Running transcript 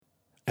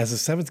As a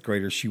seventh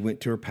grader, she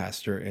went to her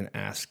pastor and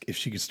asked if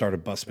she could start a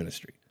bus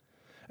ministry.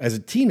 As a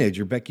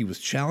teenager, Becky was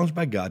challenged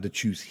by God to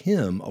choose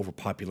him over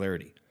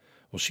popularity.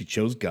 Well, she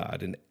chose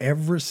God, and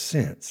ever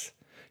since,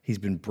 he's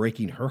been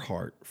breaking her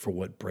heart for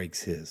what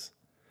breaks his.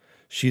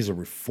 She's a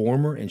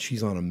reformer, and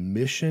she's on a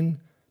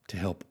mission to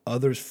help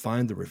others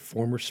find the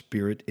reformer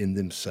spirit in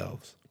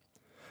themselves.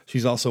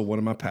 She's also one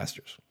of my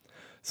pastors.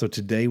 So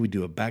today we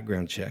do a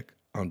background check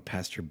on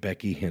Pastor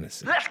Becky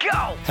Hennessy. Let's go!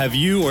 Have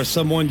you or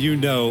someone you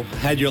know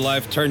had your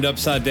life turned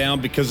upside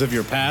down because of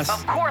your past?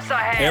 Of course I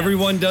have.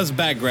 Everyone does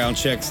background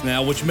checks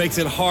now, which makes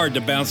it hard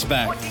to bounce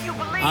back. What do you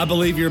believe? I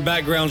believe your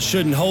background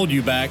shouldn't hold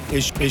you back.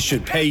 It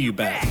should pay you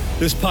back.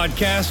 This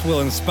podcast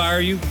will inspire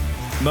you,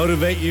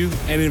 motivate you,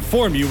 and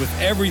inform you with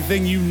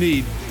everything you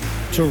need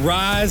to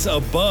rise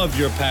above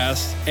your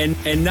past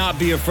and not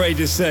be afraid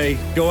to say,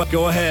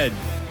 go ahead,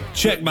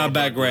 check my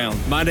background.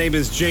 My name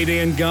is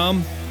J.Dan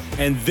Gum,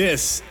 and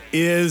this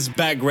is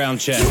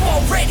Background Check. You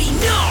already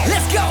know.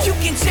 Let's go. You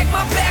can check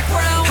my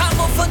background. I'm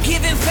a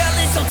forgiving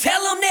felon, so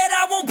tell them that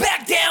I won't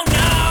back down.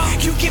 No.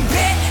 You can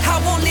bet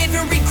I won't live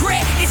in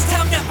regret. It's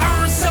time to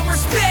earn some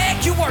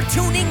respect. You are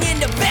tuning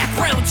in to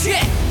Background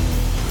Check.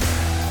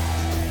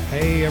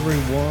 Hey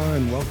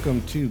everyone,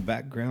 welcome to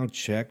Background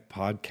Check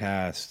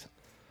Podcast.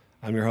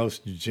 I'm your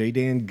host,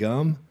 J.Dan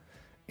Gum,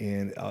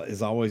 and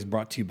as always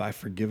brought to you by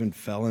Forgiven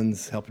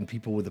Felons, helping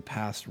people with the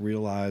past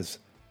realize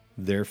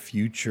their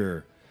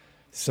future.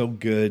 So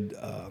good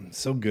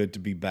to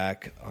be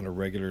back on a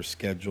regular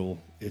schedule.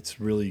 It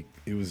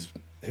was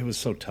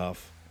so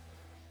tough.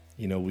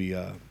 You know,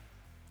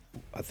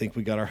 I think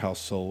we got our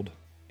house sold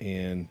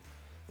and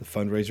the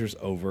fundraiser's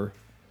over.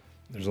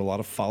 There's a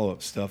lot of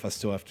follow-up stuff I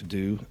still have to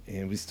do,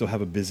 and we still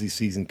have a busy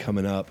season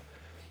coming up,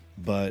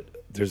 but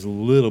there's a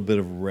little bit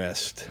of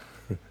rest.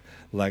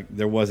 Like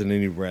there wasn't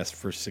any rest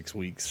for 6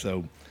 weeks.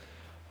 So,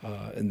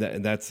 and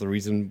that's the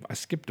reason I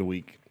skipped a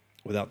week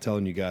without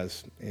telling you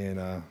guys.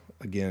 And,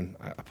 again,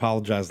 I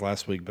apologized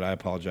last week, but I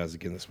apologize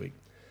again this week.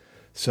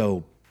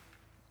 So,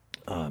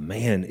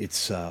 man,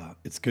 it's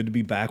good to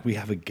be back. We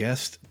have a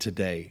guest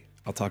today.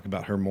 I'll talk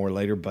about her more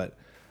later, but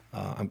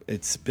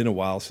it's been a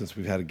while since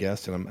we've had a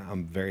guest, and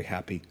I'm very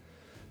happy.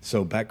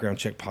 So, Background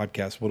Check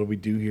Podcast. What do we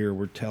do here?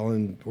 We're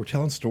telling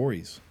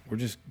stories. We're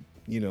just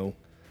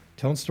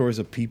telling stories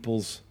of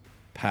people's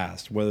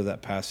past, whether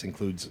that past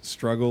includes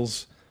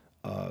struggles,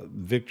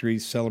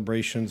 victories,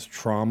 celebrations,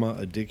 trauma,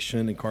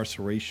 addiction,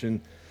 incarceration.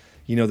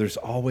 You know, there's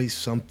always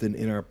something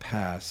in our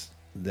past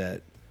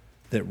that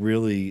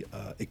really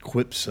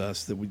equips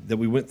us, that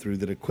we went through,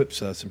 that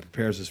equips us and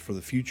prepares us for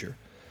the future.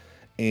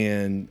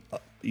 And,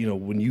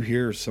 when you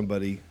hear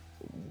somebody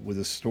with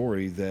a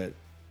story that,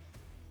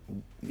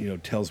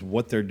 tells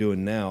what they're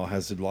doing now,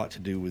 has a lot to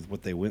do with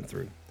what they went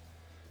through.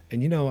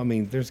 And,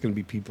 there's going to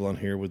be people on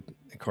here with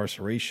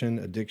incarceration,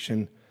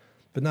 addiction,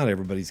 but not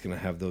everybody's going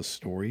to have those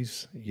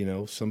stories.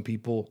 Some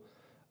people,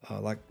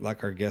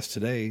 like our guest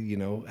today,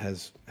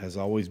 has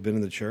always been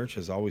in the church,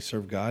 has always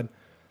served God,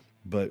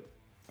 but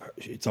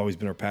it's always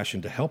been our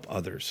passion to help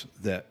others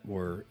that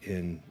were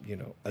in,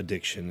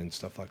 addiction and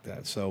stuff like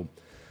that. So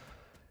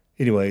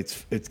anyway,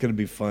 it's going to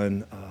be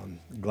fun.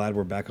 Glad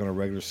we're back on a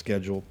regular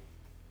schedule.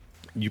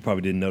 You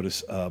probably didn't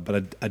notice,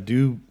 but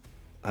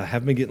I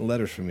have been getting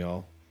letters from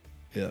y'all,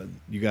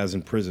 you guys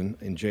in prison,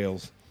 in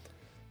jails,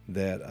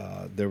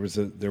 that there was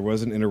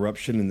an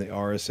interruption in the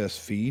RSS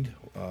feed,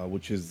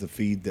 which is the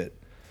feed that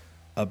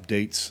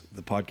updates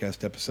the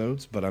podcast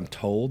episodes, but I'm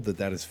told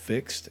that is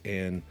fixed,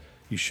 and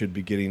you should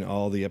be getting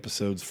all the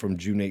episodes from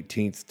June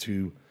 18th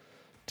to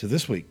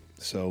this week.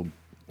 So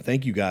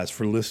thank you guys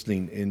for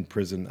listening in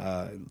prison.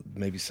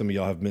 Maybe some of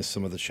y'all have missed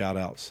some of the shout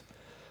outs,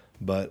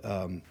 but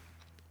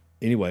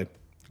anyway,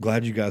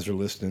 glad you guys are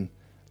listening.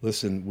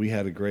 Listen, we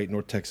had a great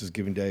North Texas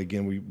Giving Day.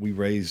 Again,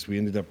 we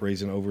ended up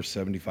raising over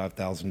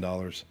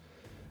 $75,000.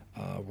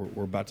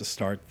 We're about to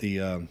start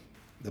the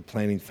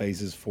planning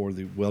phases for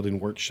the welding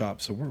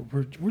workshop. So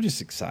we're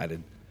just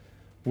excited.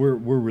 We're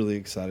really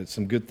excited.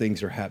 Some good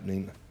things are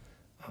happening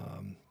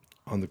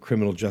on the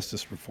criminal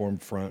justice reform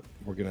front.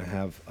 We're going to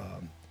have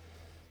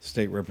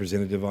state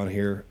representative on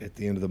here at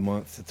the end of the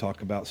month to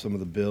talk about some of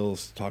the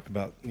bills, talk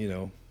about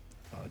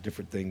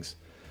different things.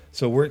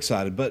 So we're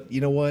excited, but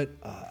you know what?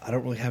 I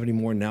don't really have any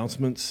more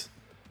announcements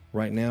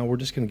right now. We're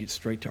just going to get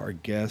straight to our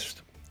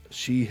guest.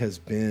 She has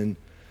been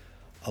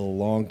a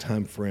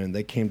longtime friend.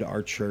 They came to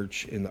our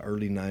church in the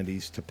early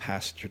 90s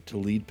to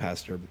lead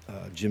pastor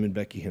Jim and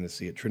Becky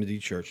Hennessy at Trinity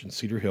Church in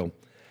Cedar Hill.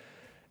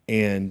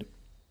 And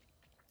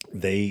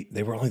they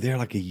were only there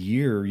like a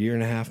year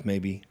and a half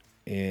maybe,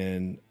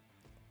 and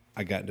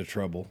I got into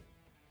trouble.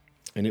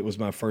 And it was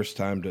my first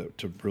time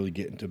to really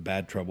get into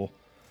bad trouble.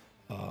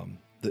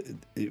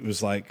 It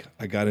was like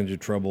I got into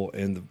trouble,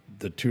 and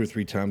the 2 or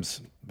 3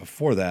 times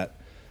before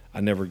that, I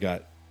never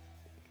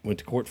went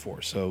to court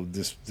for. So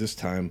this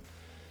time,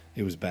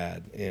 it was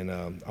bad, and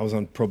I was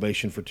on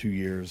probation for 2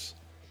 years.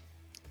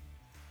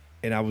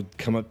 And I would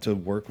come up to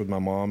work with my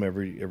mom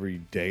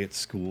every day at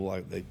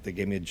school. They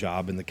gave me a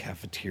job in the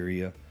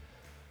cafeteria,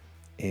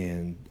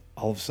 and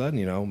all of a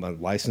sudden, my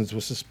license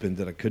was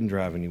suspended. I couldn't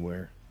drive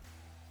anywhere.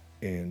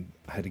 and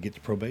I had to get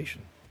to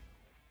probation.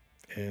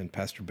 And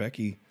Pastor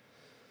Becky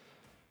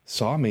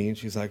saw me, and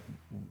she's like,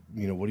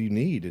 what do you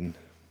need?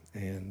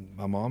 And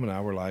my mom and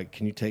I were like,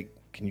 can you take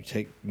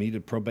me to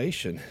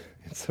probation?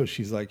 And so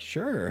she's like,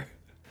 sure.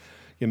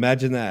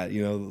 Imagine that,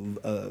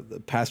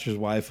 the pastor's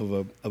wife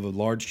of a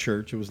large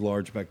church. It was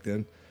large back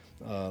then,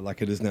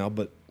 like it is now,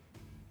 but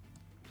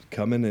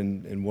coming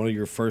and one of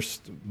your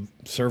first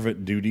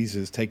servant duties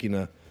is taking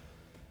a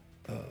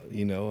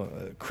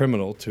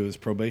criminal to his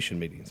probation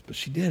meetings. But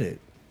she did it,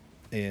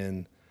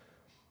 and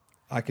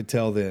I could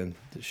tell then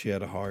that she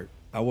had a heart.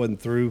 I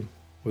wasn't through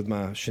with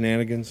my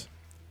shenanigans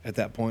at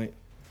that point,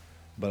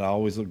 but I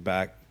always look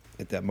back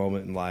at that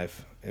moment in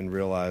life and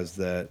realize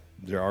that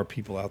there are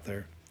people out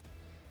there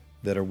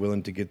that are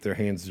willing to get their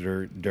hands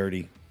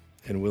dirty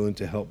and willing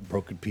to help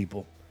broken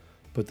people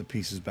put the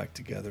pieces back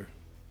together.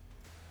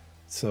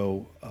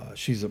 So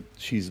she's a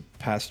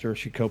pastor.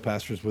 She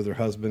co-pastors with her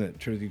husband at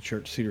Trinity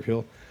Church, Cedar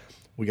Hill.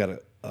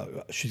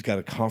 She's got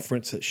a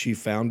conference that she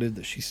founded,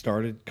 that she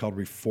started, called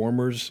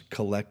Reformers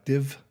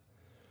Collective,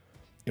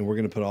 and we're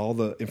going to put all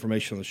the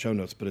information on the show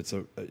notes. But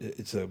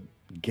it's a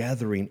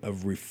gathering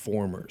of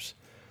reformers,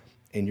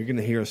 and you're going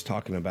to hear us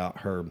talking about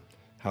her,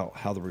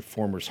 how the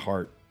reformers'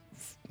 heart,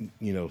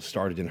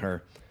 started in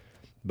her.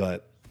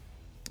 But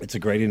it's a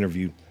great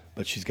interview.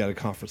 But she's got a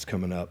conference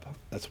coming up.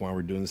 That's why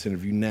we're doing this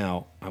interview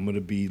now. I'm going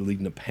to be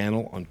leading a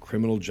panel on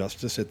criminal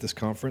justice at this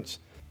conference.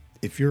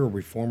 If you're a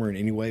reformer in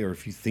any way, or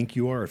if you think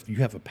you are, if you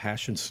have a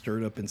passion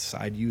stirred up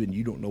inside you and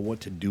you don't know what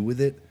to do with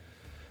it,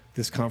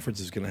 this conference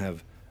is going to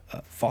have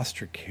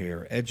foster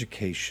care,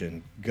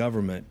 education,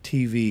 government,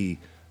 TV,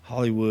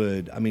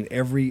 Hollywood. I mean,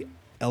 every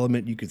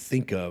element you could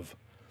think of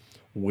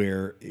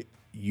where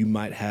you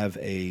might have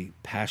a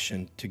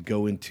passion to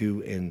go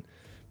into and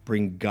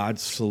bring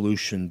God's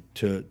solution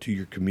to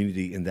your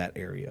community in that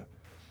area.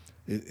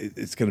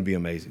 It's going to be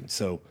amazing.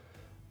 So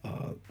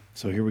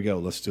here we go.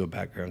 Let's do a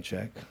background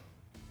check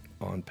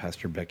on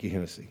Pastor Becky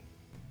Hennessy.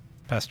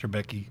 Pastor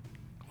Becky,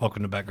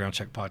 welcome to Background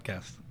Check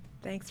Podcast.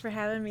 Thanks for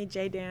having me,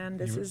 J. Dan.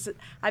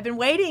 I've been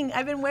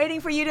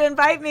waiting for you to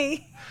invite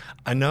me.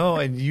 I know,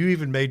 and you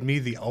even made me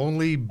the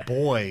only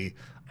boy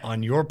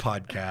on your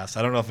podcast.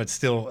 I don't know if I'm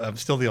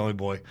still the only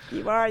boy.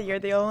 You are. You're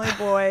the only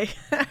boy.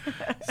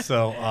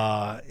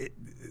 So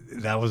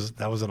that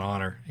was an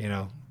honor,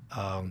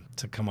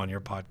 to come on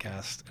your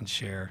podcast and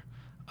share.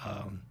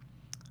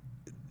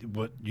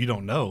 What you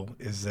don't know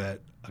is that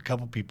a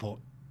couple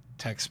people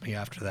text me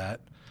after that,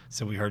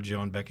 said we heard you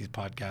on Becky's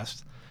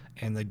podcast,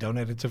 and they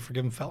donated to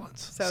Forgiven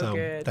Felons. So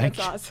good. That's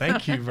awesome.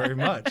 Thank you very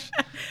much.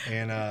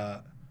 And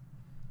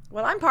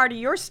well, I'm part of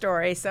your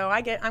story, so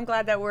I'm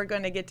glad that we're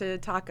going to get to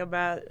talk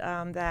about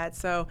that.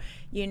 So,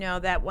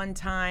 that one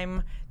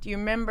time, do you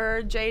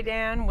remember, J.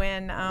 Dan,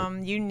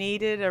 when you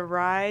needed a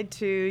ride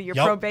to your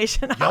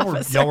probation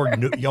officer?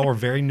 Y'all were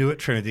very new at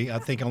Trinity. I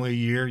think only a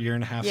year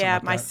and a half. Yeah,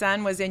 like my that.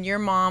 son was in your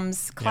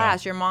mom's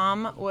class. Yeah. Your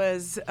mom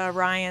was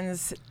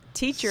Ryan's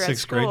teacher at school.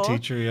 Sixth grade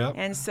teacher, yeah.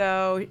 And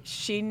so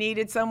she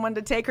needed someone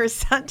to take her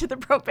son to the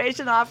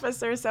probation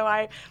officer. So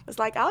I was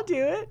like, I'll do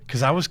it.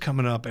 Because I was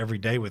coming up every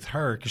day with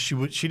her because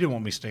she didn't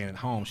want me staying at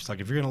home. She's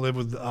like, if you're going to live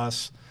with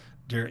us,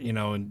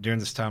 during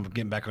this time of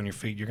getting back on your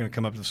feet, you're going to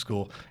come up to the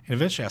school. And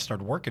eventually I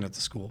started working at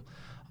the school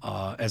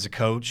as a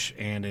coach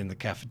and in the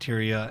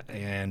cafeteria.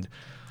 And,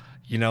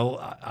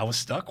 I was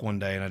stuck one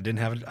day and I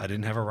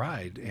didn't have a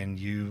ride. And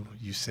you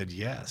said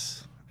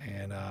yes.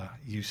 And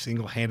you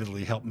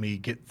single-handedly helped me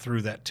get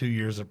through that 2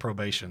 years of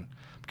probation,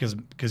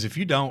 because if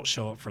you don't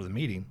show up for the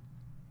meeting,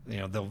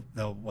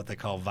 they'll what they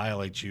call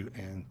violate you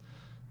and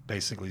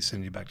basically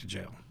send you back to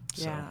jail.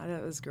 So. Yeah,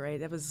 that was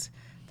great.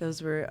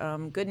 Those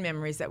were good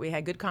memories that we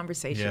had, good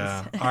conversations.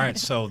 Yeah. All right.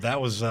 So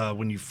that was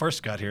when you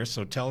first got here.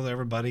 So tell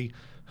everybody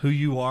who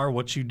you are,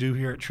 what you do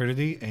here at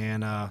Trinity,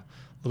 and a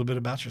little bit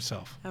about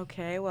yourself.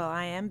 Okay. Well,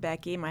 I am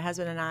Becky. My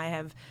husband and I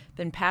have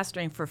been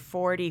pastoring for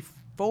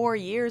 44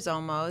 years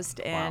almost,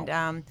 and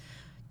Wow.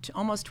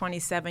 Almost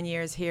 27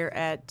 years here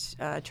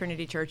at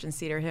Trinity Church in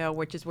Cedar Hill,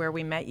 which is where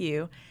we met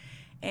you.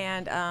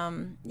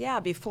 And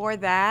before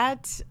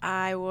that,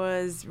 I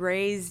was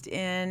raised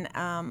in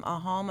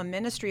a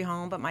ministry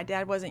home, but my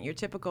dad wasn't your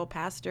typical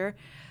pastor.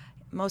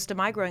 Most of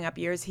my growing up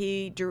years,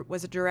 he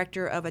was a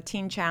director of a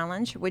Teen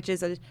Challenge, which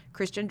is a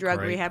Christian drug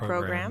Great rehab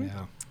program.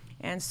 Yeah.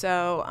 And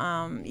so,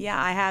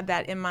 I had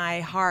that in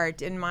my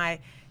heart, in my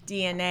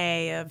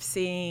DNA of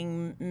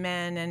seeing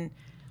men and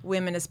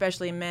women,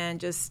 especially men,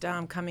 just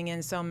coming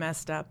in so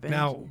messed up. And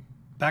Now,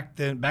 back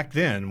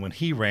then, when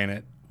he ran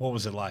it, what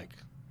was it like?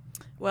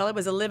 well, it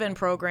was a live-in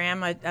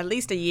program, at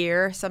least a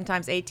year,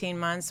 sometimes 18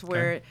 months,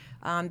 where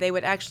they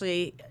would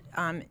actually,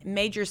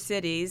 major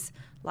cities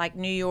like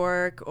New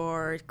York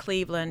or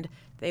Cleveland,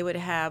 they would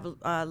have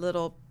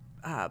little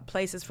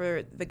places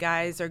for the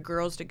guys or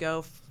girls to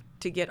go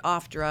to get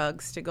off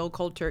drugs, to go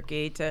cold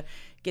turkey, to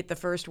get the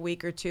first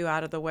week or two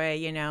out of the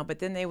way, But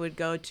then they would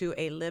go to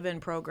a live-in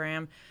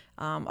program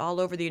all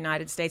over the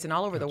United States and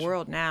all over the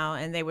world now,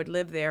 and they would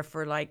live there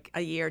for like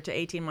a year to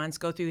 18 months,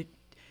 go through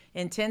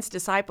intense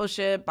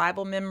discipleship,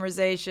 Bible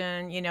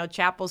memorization,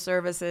 chapel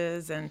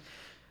services, and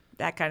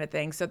that kind of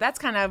thing. So that's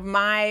kind of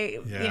my,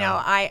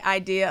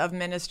 idea of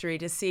ministry,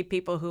 to see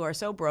people who are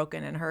so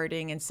broken and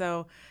hurting and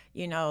so,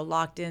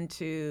 locked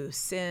into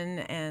sin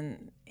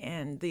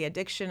and the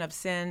addiction of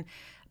sin,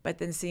 but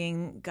then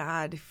seeing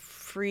God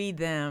free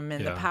them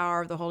and the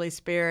power of the Holy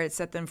Spirit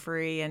set them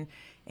free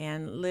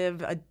and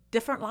live a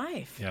different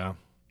life. Yeah.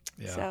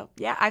 So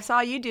I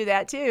saw you do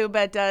that too,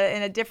 but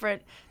in a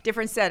different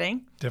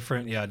setting.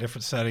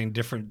 Different setting,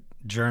 different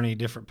journey,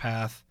 different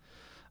path.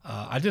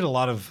 I did a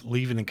lot of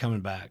leaving and coming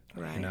back.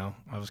 Right.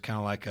 I was kind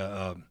of like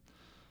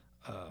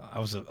I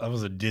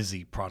was a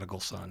dizzy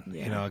prodigal son.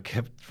 Yeah. I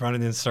kept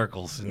running in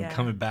circles and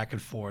coming back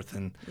and forth,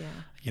 and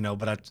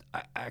but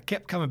I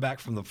kept coming back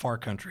from the far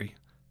country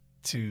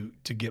to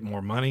get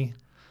more money,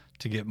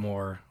 to get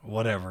more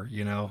whatever,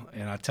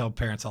 And I tell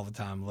parents all the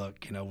time,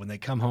 look, when they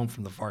come home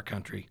from the far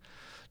country,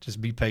 just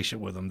be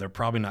patient with them. They're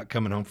probably not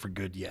coming home for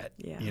good yet,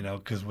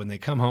 because when they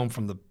come home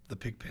from the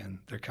pig pen,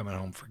 they're coming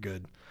home for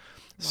good. Wow.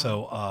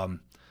 So,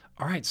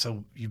 all right.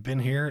 So you've been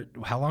here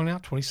how long now?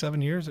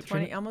 27 years at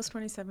Trinity? Almost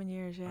 27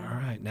 years. Yeah. All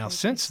right. Now,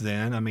 since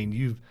then, I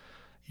mean,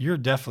 you're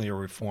definitely a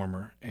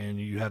reformer, and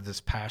you have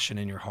this passion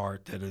in your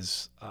heart that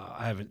is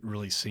I haven't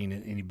really seen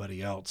in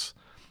anybody else,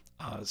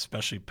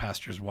 especially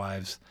pastors'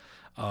 wives.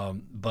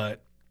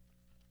 But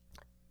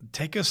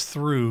take us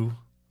through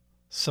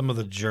some of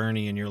the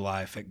journey in your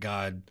life at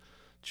God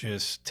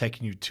just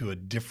taking you to a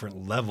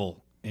different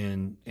level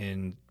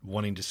in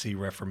wanting to see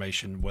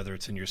reformation, whether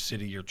it's in your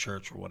city, your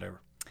church, or whatever.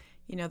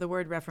 The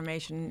word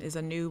reformation is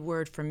a new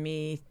word for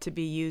me to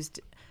be used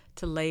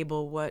to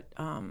label what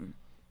I'm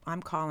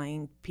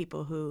calling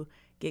people who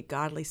get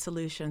godly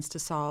solutions to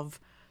solve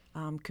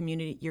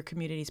your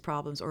community's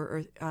problems,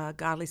 or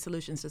godly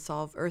solutions to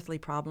solve earthly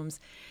problems.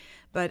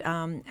 But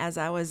as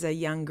I was a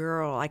young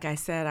girl, like I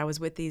said, I was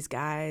with these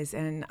guys,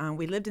 and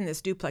we lived in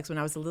this duplex when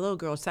I was a little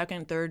girl,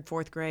 2nd, 3rd,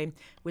 4th grade.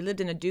 We lived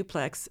in a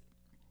duplex,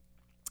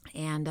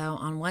 and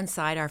on one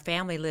side our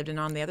family lived, and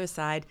on the other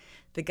side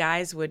the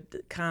guys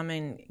would come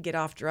and get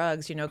off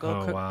drugs,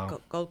 go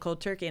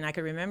cold turkey. And I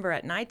could remember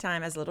at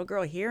nighttime as a little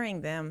girl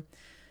hearing them,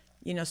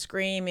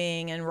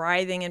 screaming and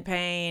writhing in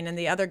pain, and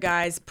the other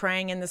guys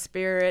praying in the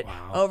Spirit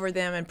over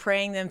them and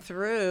praying them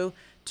through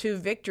to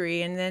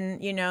victory. And then,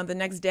 the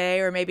next day,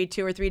 or maybe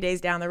 2 or 3 days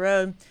down the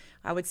road,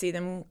 I would see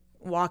them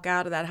walk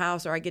out of that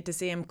house, or I get to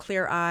see them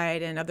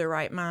clear-eyed and of their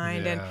right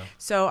mind. Yeah. And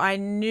so I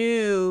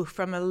knew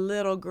from a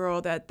little girl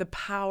that the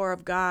power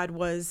of God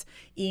was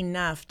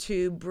enough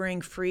to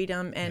bring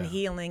freedom and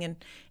healing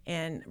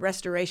and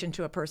restoration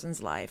to a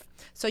person's life.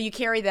 So you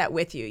carry that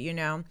with you,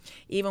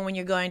 even when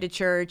you're going to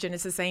church and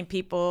it's the same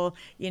people,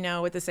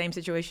 with the same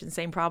situation,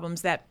 same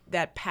problems.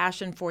 That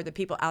passion for the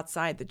people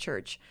outside the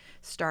church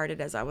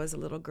started as I was a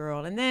little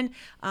girl. And then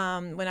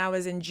when I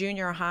was in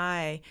junior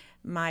high,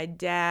 my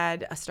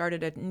dad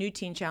started a new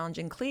teen challenge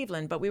in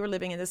Cleveland, but we were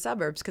living in the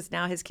suburbs because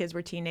now his kids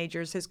were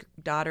teenagers, his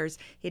daughters.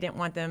 He didn't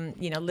want them,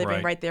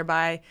 living right there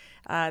by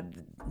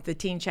the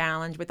teen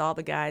challenge with all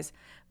the guys.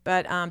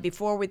 But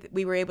before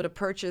we were able to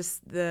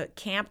purchase the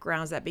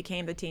campgrounds that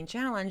became the teen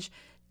challenge,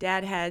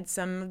 Dad had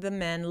some of the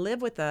men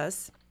live with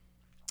us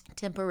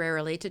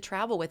temporarily to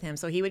travel with him.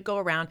 So he would go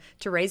around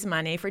to raise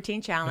money for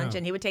Teen Challenge,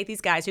 and he would take these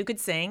guys who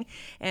could sing.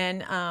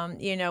 And,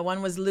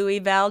 one was Louis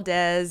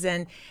Valdez,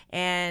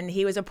 and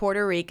he was a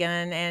Puerto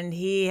Rican, and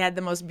he had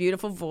the most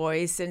beautiful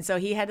voice. And so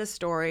he had a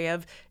story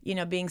of,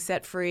 being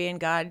set free and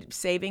God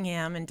saving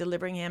him and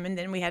delivering him. And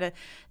then we had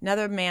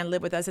another man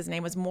live with us. His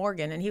name was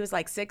Morgan, and he was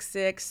like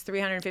 6'6",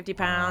 350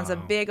 pounds, a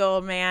big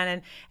old man,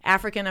 and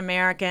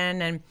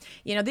African-American. And,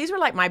 these were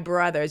like my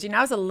brothers.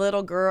 I was a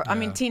little girl,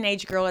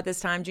 teenage girl at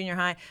this time, junior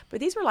high. But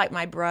these were like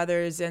my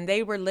brothers, and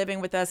they were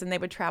living with us, and they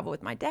would travel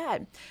with my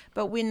dad.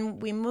 But when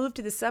we moved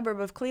to the suburb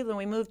of Cleveland,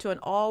 we moved to an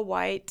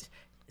all-white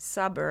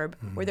suburb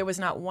where there was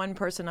not one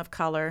person of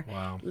color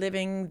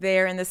living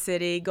there in the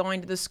city,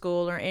 going to the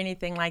school or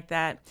anything like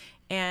that.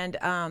 And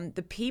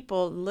the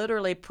people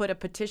literally put a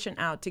petition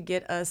out to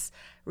get us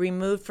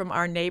removed from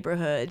our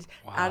neighborhood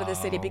out of the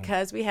city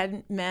because we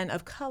had men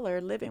of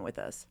color living with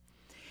us.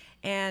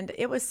 And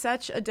it was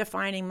such a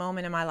defining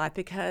moment in my life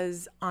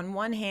because on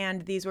one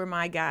hand, these were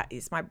my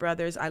guys, my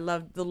brothers. I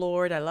loved the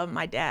Lord. I loved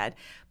my dad.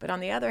 But on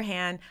the other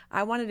hand,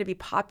 I wanted to be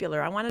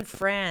popular. I wanted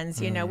friends.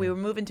 We were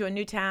moving to a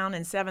new town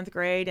in 7th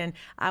grade, and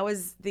I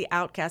was the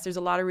outcast. There's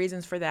a lot of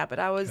reasons for that, but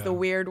I was the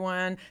weird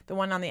one, the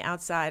one on the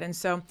outside. And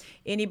so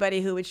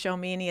anybody who would show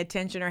me any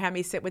attention or have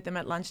me sit with them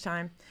at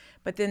lunchtime,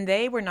 but then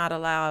they were not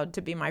allowed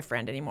to be my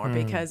friend anymore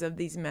because of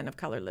these men of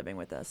color living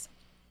with us.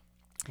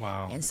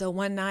 Wow. And so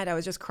one night I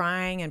was just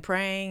crying and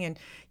praying and,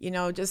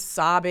 just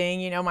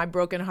sobbing, my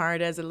broken heart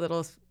as a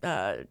little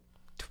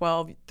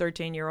 12,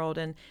 13-year-old.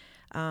 And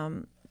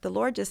the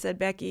Lord just said,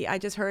 Becky, I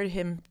just heard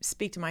him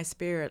speak to my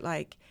spirit,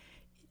 like,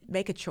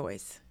 make a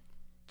choice.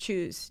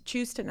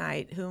 choose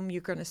tonight whom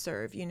you're going to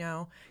serve,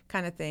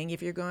 kind of thing.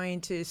 If you're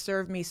going to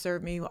serve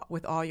me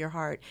with all your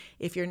heart.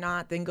 If you're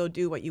not, then go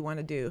do what you want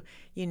to do,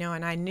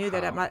 and I knew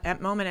that at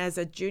that moment as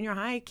a junior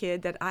high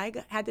kid that I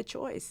had the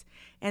choice.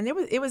 And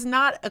it was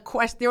not a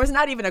question. There was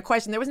not even a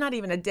question. There was not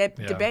even a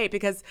debate,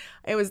 because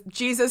it was,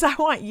 Jesus, I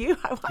want you.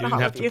 I want all of you. You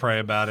didn't have to pray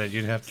about it.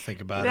 You didn't have to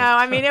think about it. No,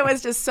 I mean, it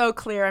was just so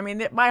clear. I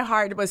mean, my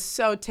heart was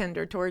so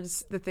tender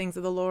towards the things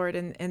of the Lord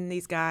and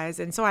these guys.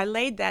 And so I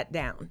laid that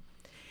down.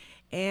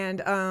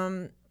 And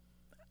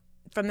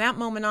from that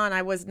moment on,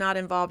 I was not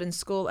involved in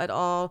school at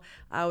all.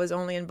 I was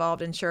only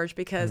involved in church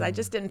because I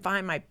just didn't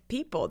find my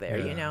people there,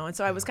 And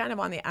so I was kind of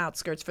on the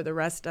outskirts for the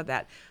rest of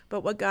that.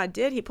 But what God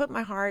did, He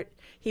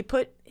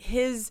put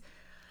His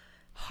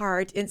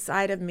heart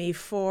inside of me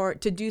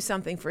to do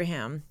something for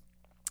Him.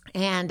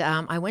 And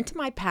I went to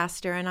my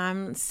pastor, and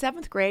I'm a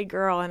 7th grade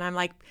girl, and I'm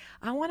like,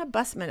 I want a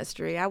bus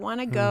ministry. I want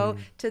to go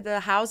to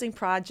the housing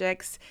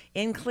projects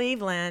in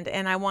Cleveland,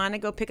 and I want to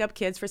go pick up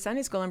kids for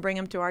Sunday school and bring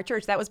them to our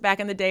church. That was back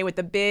in the day with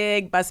the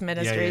big bus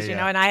ministries, and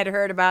I had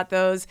heard about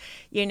those,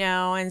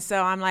 and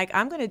so I'm like,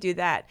 I'm going to do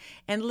that.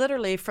 And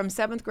literally from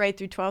 7th grade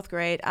through 12th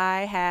grade,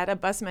 I had a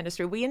bus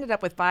ministry. We ended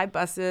up with 5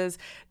 buses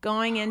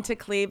going into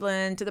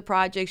Cleveland to the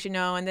projects,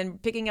 and then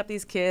picking up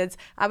these kids.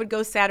 I would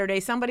go Saturday.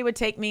 Somebody would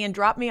take me and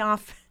drop me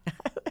off.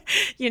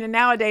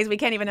 Nowadays we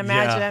can't even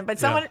imagine it. But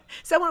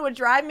someone would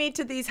drive me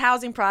to these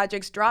housing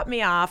projects, drop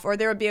me off, or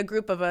there would be a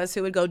group of us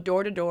who would go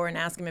door to door and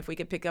ask them if we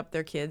could pick up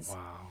their kids.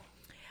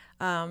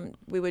 Wow.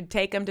 We would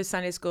take them to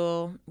Sunday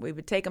school. We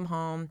would take them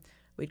home.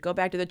 We'd go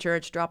back to the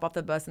church, drop off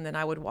the bus, and then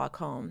I would walk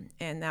home.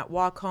 And that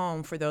walk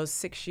home for those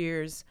 6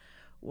 years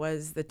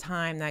was the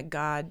time that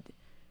God,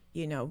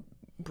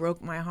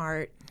 broke my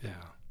heart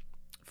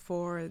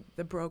for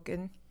the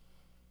broken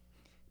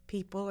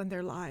people in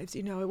their lives.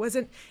 It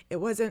wasn't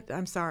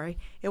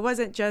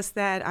just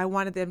that I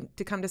wanted them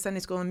to come to Sunday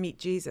school and meet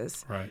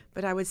Jesus, right?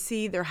 But I would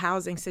see their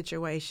housing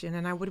situation,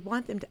 and I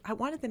wanted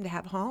them to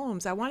have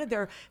homes. I wanted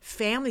their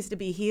families to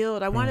be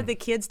healed. I wanted the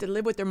kids to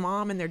live with their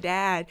mom and their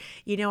dad.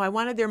 I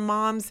wanted their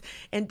moms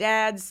and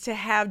dads to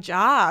have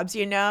jobs,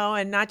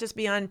 and not just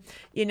be on,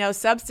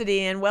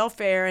 subsidy and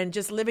welfare and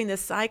just living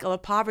this cycle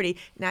of poverty.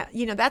 Now,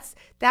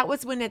 that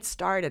was when it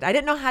started. I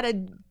didn't know how to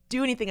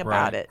do anything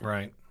about it.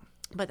 Right.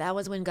 But that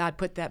was when God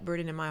put that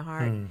burden in my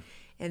heart.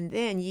 And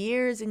then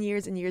years and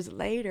years and years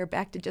later,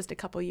 back to just a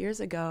couple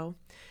years ago,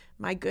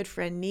 my good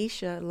friend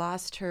Nisha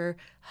lost her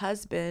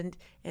husband,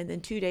 and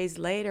then 2 days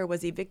later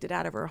was evicted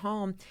out of her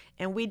home.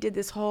 And we did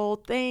this whole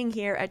thing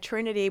here at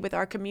Trinity with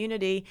our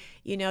community,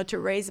 to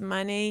raise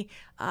money.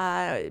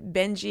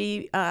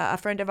 Benji, a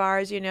friend of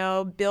ours,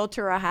 built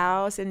her a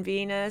house in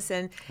Venus,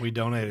 and we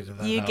donated to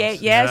that you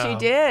house. Yes, you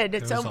did.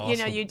 It So was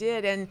awesome. you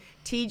did. And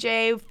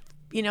TJ,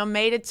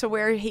 made it to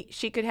where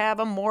she could have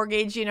a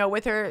mortgage,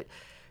 with her,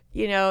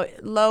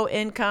 low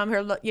income,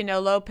 her,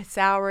 low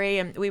salary.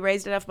 And we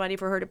raised enough money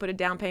for her to put a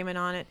down payment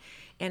on it.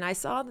 And I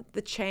saw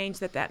the change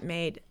that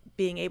made,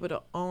 being able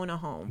to own a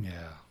home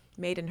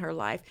made in her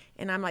life.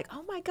 And I'm like,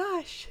 oh my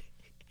gosh,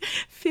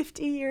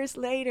 50 years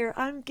later,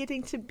 I'm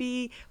getting to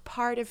be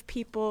part of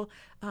people,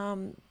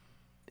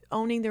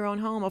 owning their own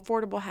home,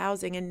 affordable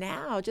housing. And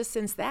now, just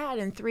since that,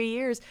 in 3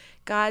 years,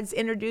 God's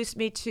introduced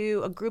me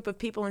to a group of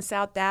people in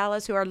South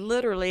Dallas who are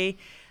literally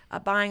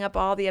buying up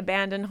all the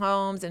abandoned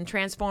homes and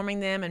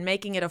transforming them and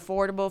making it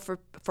affordable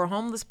for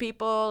homeless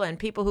people and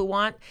people who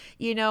want,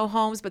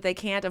 homes, but they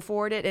can't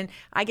afford it. And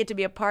I get to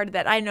be a part of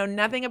that. I know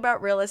nothing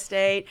about real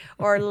estate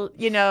or,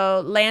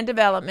 land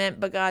development,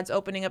 but God's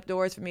opening up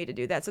doors for me to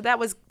do that. So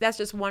that's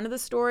just one of the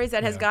stories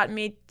that has gotten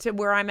me to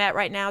where I'm at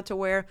right now, to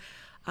where,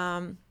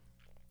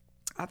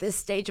 at this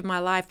stage of my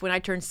life, when I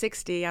turned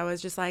 60, I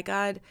was just like,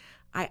 God,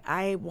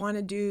 I want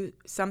to do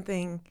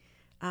something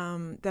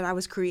that I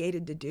was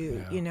created to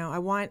do. I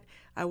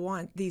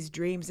want these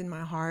dreams in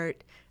my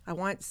heart. I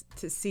want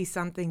to see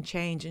something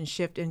change and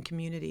shift in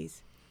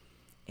communities.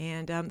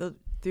 And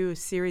through a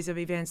series of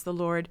events, the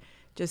Lord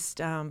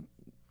just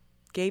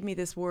gave me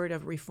this word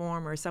of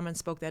reform, or someone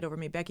spoke that over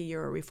me. Becky,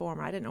 you're a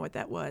reformer. I didn't know what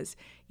that was,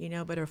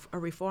 but a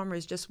reformer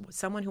is just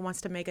someone who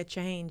wants to make a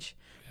change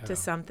to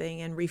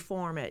something and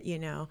reform it,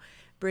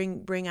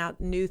 bring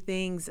out new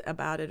things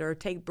about it, or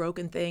take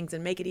broken things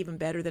and make it even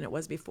better than it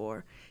was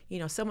before.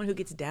 Someone who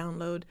gets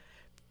download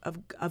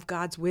of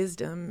God's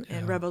wisdom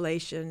and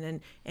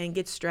revelation and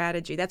gets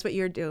strategy. That's what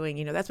you're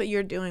doing. That's what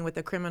you're doing with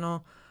the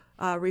criminal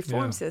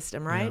reform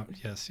system, right?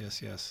 Yeah.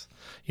 Yes.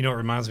 It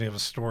reminds me of a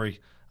story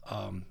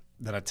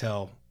that I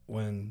tell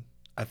when,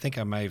 I think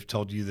I may have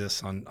told you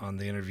this on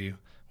the interview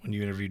when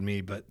you interviewed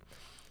me, but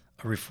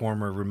a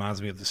reformer reminds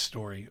me of this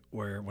story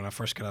where when I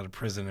first got out of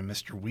prison, and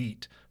Mr.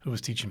 Wheat, who was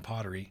teaching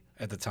pottery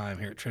at the time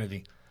here at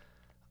Trinity,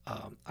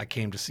 I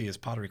came to see his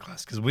pottery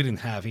class because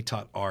he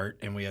taught art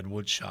and we had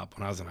wood shop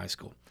when I was in high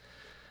school.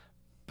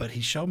 But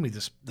he showed me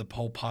the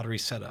whole pottery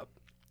setup,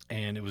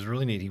 and it was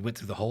really neat. He went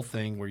through the whole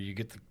thing where you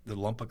get the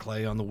lump of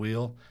clay on the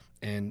wheel,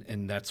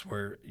 and that's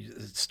where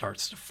it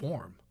starts to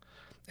form.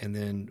 And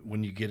then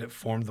when you get it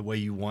formed the way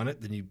you want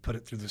it, then you put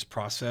it through this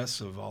process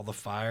of all the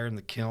fire and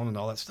the kiln and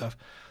all that stuff.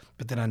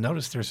 But then I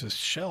noticed there's this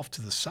shelf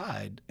to the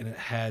side, and it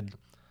had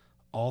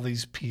all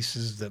these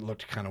pieces that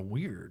looked kind of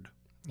weird,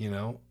 you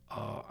know.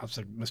 I was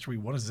like, Mr.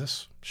 Reed, what is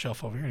this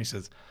shelf over here? And he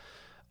says,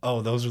 oh,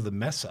 those are the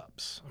mess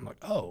ups. I'm like,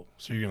 oh,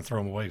 so you're going to throw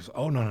them away? He goes,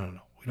 oh, no.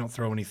 We don't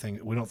throw anything.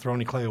 We don't throw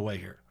any clay away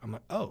here. I'm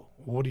like, oh,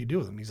 well, what do you do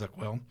with them? He's like,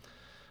 well,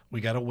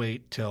 we got to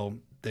wait till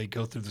they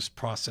go through this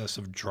process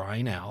of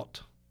drying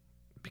out,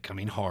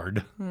 becoming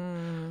hard.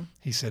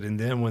 He said, and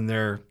then when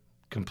they're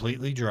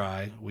completely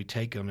dry, we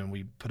take them and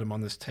we put them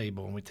on this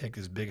table, and we take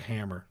this big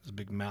hammer, this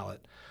big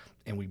mallet,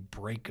 and we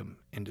break them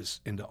into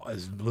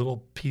as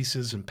little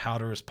pieces and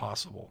powder as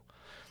possible.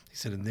 He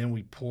said, and then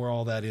we pour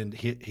all that in.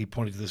 He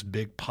pointed to this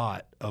big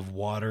pot of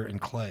water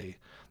and clay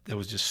that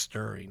was just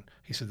stirring.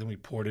 He said, then we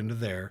pour it into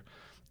there,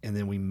 and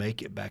then we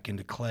make it back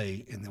into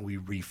clay, and then we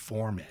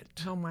reform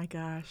it. Oh my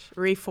gosh,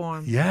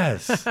 reform.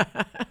 Yes.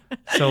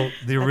 So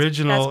the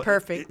original, that's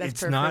perfect. That's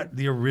it's perfect. not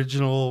the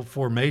original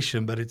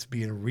formation, but it's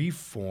being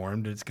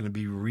reformed. It's going to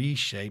be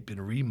reshaped and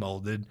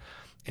remolded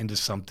into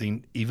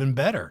something even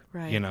better,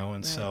 Right, you know?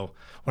 And right. so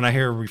when I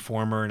hear a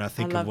reformer and I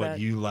think I of love what that.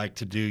 you like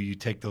to do, you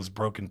take those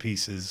broken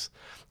pieces.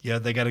 Yeah,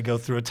 they got to go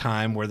through a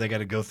time where they got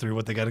to go through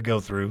what they got to go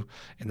through,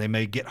 and they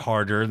may get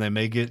harder, and they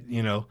may get,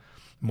 you know,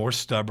 more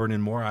stubborn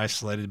and more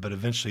isolated, but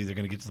eventually they're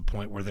going to get to the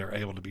point where they're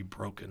able to be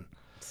broken.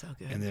 So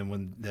good. And then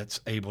when that's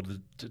able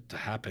to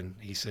happen,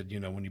 he said, you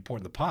know, when you pour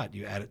it in the pot,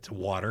 you add it to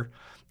water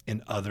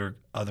and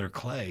other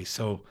clay.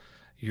 So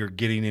you're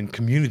getting in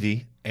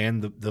community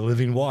and the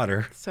living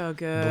water So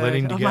good.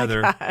 blending Oh my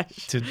together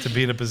gosh. to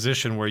be in a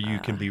position where you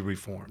can be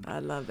reformed. I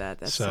love that.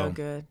 That's So- so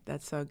good.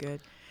 That's so good.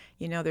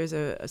 You know, there's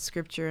a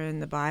scripture in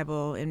the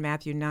Bible in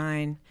Matthew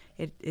 9.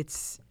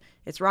 It's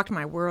rocked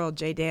my world,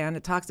 J. Dan.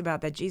 It talks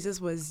about that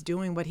Jesus was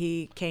doing what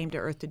he came to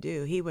earth to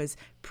do. He was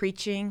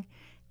preaching,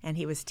 and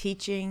he was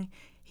teaching,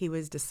 he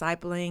was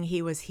discipling,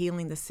 he was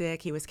healing the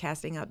sick, he was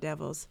casting out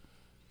devils.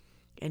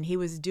 And he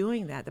was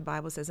doing that, the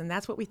Bible says. And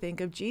that's what we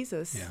think of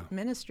Jesus' Yeah.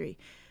 ministry.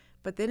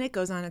 But then it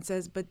goes on and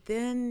says, but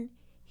then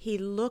he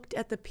looked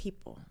at the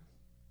people.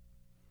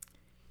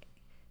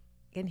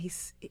 And he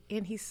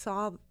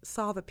saw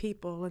the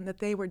people, and that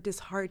they were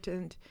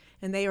disheartened,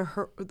 and they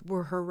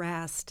were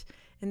harassed,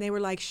 and they were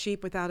like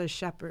sheep without a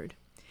shepherd.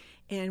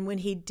 And when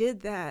he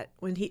did that,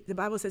 the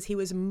Bible says he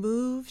was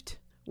moved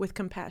with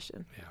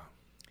compassion. Yeah.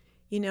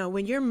 You know,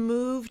 when you're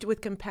moved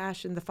with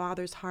compassion, the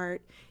Father's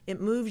heart, it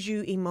moves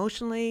you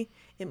emotionally,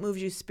 it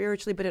moves you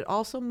spiritually, but it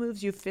also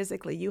moves you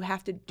physically. You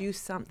have to do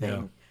something.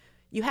 Yeah.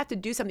 You have to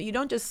do something. You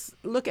don't just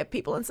look at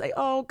people and say,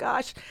 oh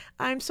gosh,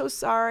 I'm so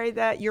sorry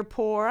that you're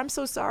poor. I'm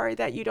so sorry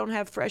that you don't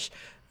have fresh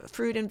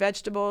fruit and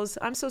vegetables.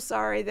 I'm so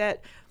sorry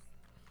that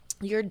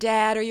your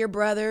dad or your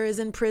brother is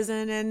in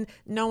prison and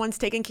no one's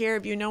taking care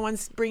of you. No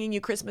one's bringing you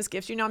Christmas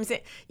gifts. You know what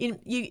I'm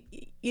saying?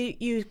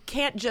 You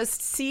can't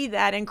just see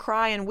that and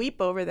cry and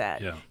weep over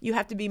that. Yeah. You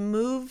have to be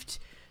moved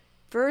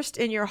first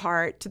in your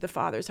heart to the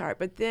Father's heart,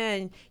 but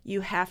then you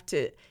have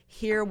to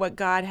hear what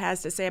God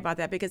has to say about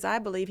that, because I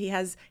believe he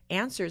has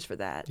answers for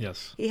that.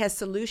 Yes. He has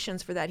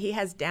solutions for that. He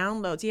has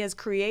downloads. He has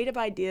creative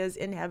ideas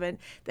in heaven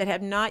that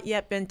have not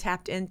yet been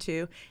tapped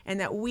into, and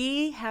that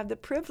we have the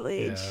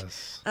privilege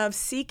Yes. of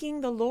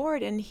seeking the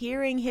Lord and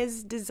hearing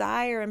his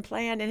desire and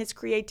plan and his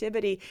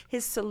creativity,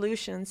 his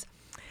solutions.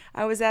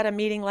 I was at a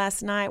meeting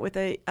last night with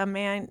a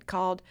man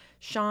called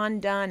Sean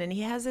Dunn, and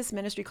he has this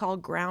ministry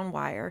called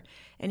Groundwire.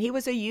 And he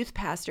was a youth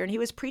pastor, and he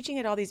was preaching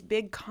at all these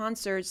big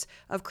concerts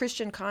of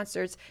Christian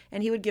concerts,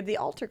 and he would give the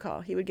altar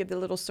call. He would give the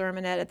little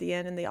sermonette at the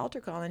end and the altar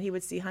call, and he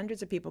would see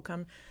hundreds of people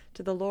come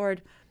to the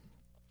Lord.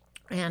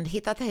 And he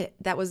thought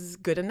that was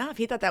good enough.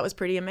 He thought that was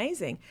pretty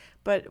amazing.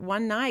 But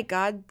one night,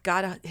 God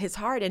got his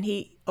heart, and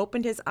he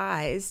opened his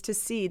eyes to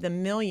see the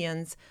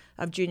millions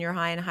of junior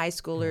high and high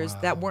schoolers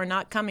that were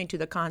not coming to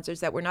the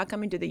concerts, that were not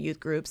coming to the youth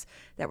groups,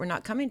 that were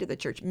not coming to the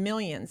church.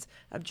 Millions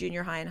of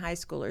junior high and high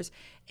schoolers.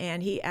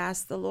 And he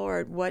asked the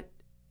Lord, what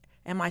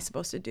am I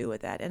supposed to do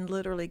with that? And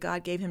literally,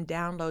 God gave him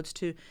downloads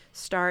to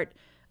start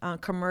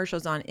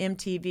commercials on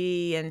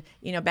MTV. And,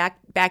 you know, back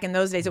in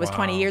those days, it was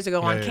 20 years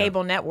ago on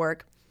cable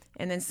network.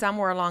 And then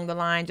somewhere along the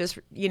line, just,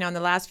 you know, in the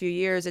last few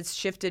years, it's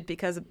shifted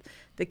because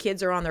the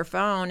kids are on their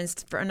phone in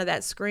front of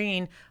that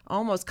screen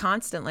almost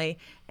constantly.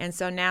 And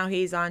so now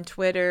he's on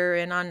Twitter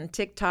and on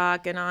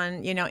TikTok and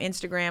on, you know,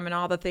 Instagram and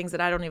all the things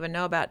that I don't even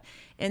know about.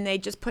 And they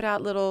just put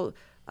out little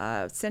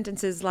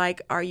sentences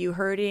like, are you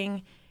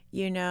hurting?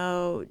 You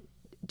know,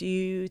 do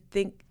you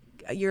think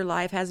your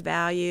life has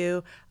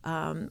value?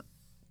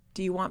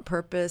 Do you want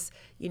purpose?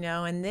 You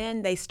know, and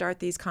then they start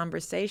these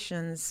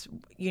conversations,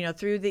 you know,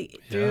 through the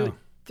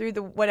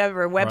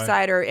whatever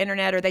website or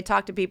internet, or they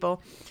talk to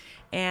people,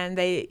 and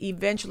they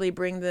eventually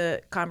bring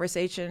the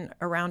conversation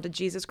around to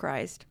Jesus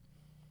Christ.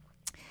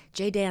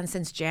 J. Dan,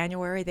 since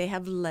January, they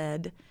have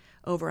led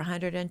over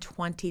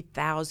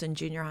 120,000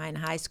 junior high and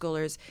high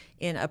schoolers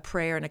in a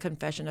prayer and a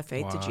confession of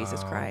faith to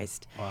Jesus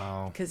Christ.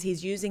 Wow. Because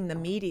he's using the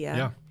media.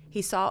 Yeah.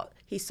 He saw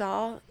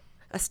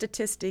a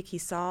statistic, he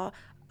saw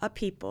a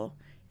people,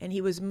 and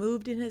he was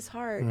moved in his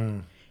heart.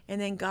 And And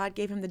then God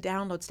gave him the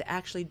downloads to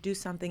actually do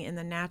something in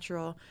the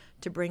natural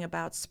to bring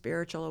about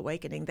spiritual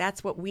awakening.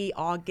 That's what we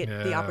all get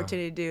the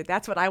opportunity to do.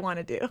 That's what I want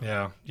to do.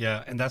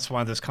 Yeah. And that's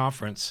why this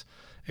conference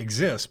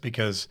exists,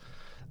 because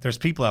there's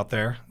people out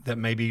there that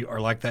maybe are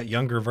like that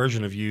younger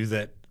version of you,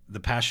 that the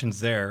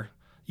passion's there.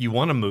 You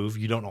want to move.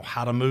 You don't know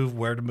how to move,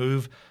 where to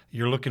move.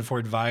 You're looking for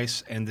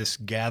advice. And this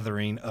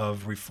gathering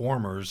of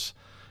reformers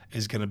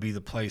is going to be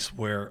the place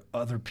where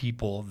other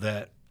people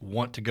that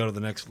want to go to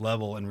the next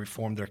level and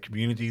reform their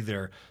community,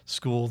 their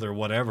school, their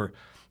whatever,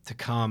 to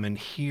come and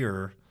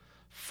hear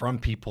from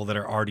people that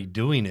are already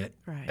doing it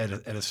at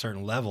a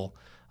certain level,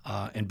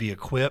 and be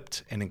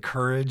equipped and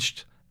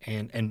encouraged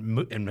and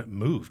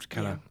moved,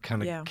 kind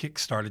of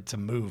kick-started to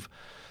move.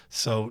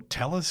 So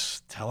tell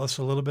us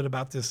a little bit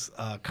about this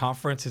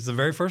conference. It's the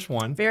very first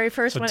one. Very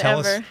first one tell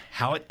ever. us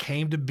how it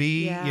came to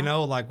be. You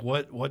know, like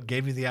what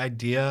gave you the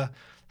idea,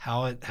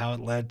 how it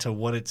led to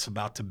what it's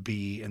about to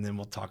be, and then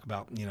we'll talk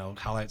about,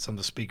 highlight some of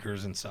the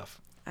speakers and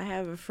stuff. I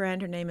have a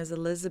friend. Her name is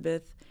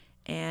Elizabeth,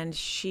 and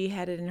she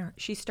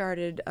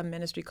started a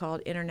ministry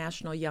called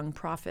International Young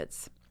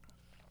Prophets.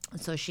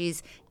 So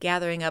she's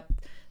gathering up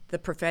the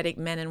prophetic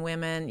men and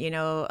women,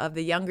 of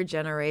the younger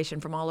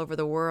generation from all over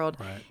the world.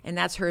 Right. And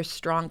that's her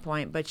strong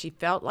point. But she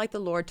felt like the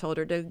Lord told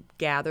her to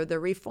gather the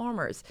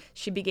reformers.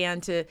 She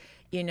began to,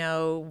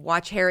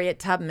 watch Harriet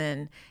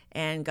Tubman,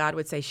 and God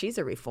would say, she's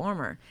a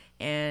reformer.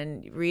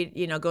 And read,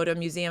 go to a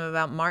museum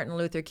about Martin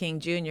Luther King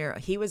Jr.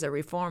 He was a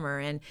reformer.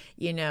 And,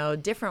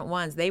 different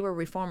ones, they were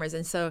reformers.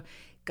 And so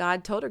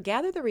God told her,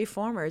 gather the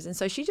reformers. And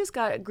so she just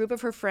got a group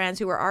of her friends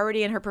who were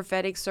already in her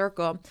prophetic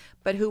circle,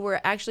 but who were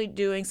actually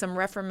doing some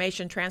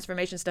Reformation,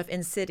 transformation stuff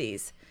in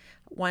cities.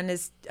 One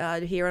is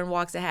here in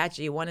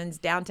Waxahachie, one is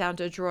downtown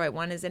Detroit,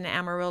 one is in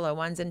Amarillo,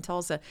 one's in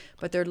Tulsa.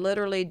 But they're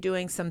literally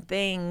doing some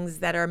things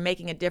that are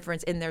making a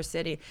difference in their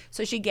city.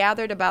 So she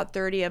gathered about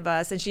 30 of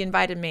us, and she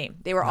invited me.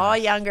 They were all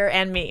younger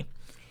and me.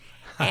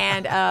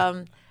 And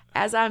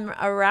as I'm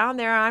around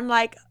there, I'm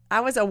like, I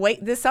was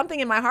awake.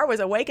 Something in my heart was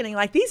awakening.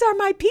 Like, these are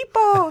my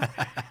people.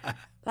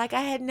 Like,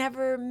 I had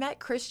never met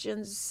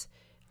Christians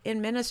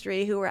in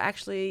ministry who were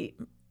actually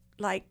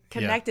like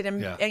connected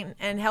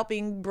and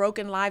helping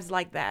broken lives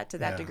like that to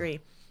that degree.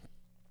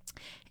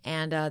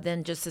 And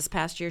then just this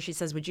past year, she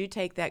says, would you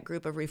take that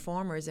group of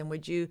reformers and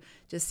would you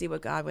just see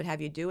what God would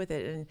have you do with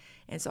it?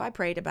 And so I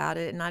prayed about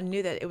it, and I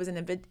knew that it was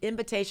an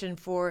invitation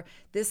for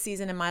this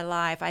season in my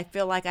life. I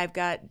feel like I've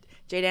got,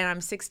 Jaydan,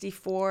 I'm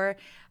 64.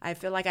 I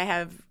feel like I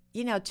have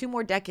 2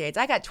 more decades.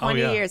 I got 20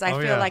 years.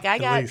 I feel like I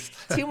got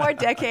 2 more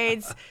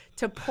decades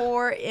to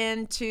pour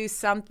into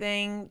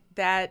something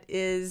that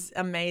is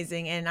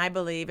amazing. And I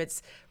believe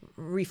it's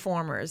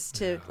reformers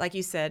like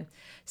you said.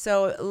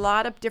 So a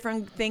lot of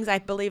different things I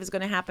believe is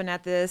going to happen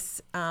at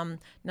this.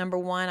 Number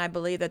one, I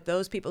believe that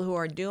those people who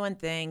are doing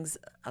things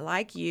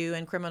like you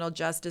in criminal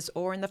justice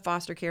or in the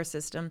foster care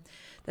system,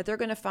 that they're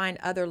going to find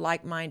other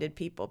like-minded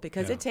people,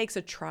 because it takes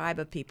a tribe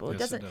of people.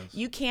 Yes, it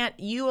does.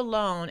 You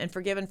alone and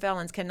forgiven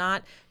felons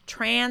cannot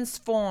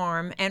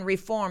transform and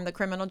reform the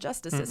criminal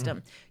justice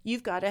system.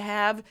 You've got to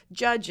have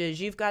judges.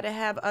 You've got to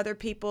have other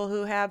people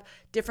who have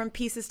different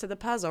pieces to the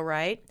puzzle,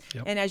 right?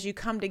 Yep. And as you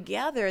come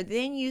together,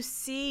 then you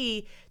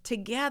see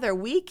together,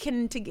 we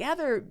can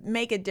together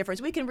make a difference.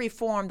 We can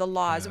reform the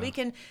laws. We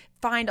can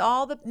find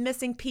all the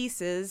missing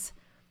pieces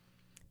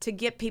to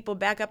get people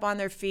back up on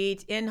their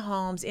feet, in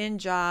homes, in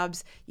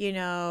jobs,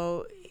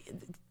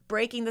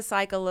 breaking the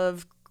cycle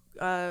of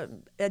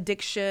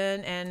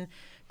addiction and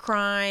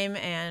crime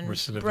and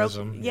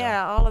recidivism.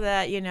 All of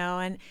that,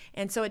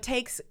 and so it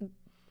takes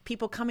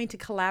people coming to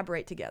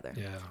collaborate together.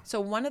 Yeah. So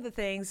one of the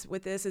things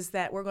with this is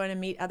that we're going to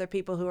meet other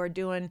people who are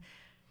doing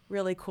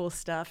really cool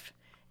stuff,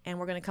 and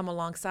we're going to come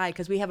alongside,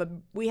 because we have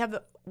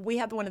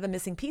one of the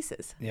missing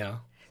pieces. Yeah.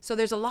 So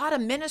there's a lot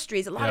of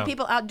ministries, a lot of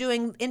people out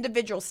doing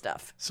individual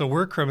stuff. So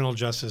we're criminal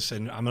justice,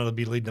 and I'm going to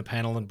be leading a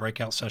panel and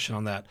breakout session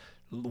on that.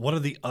 What are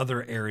the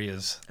other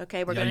areas?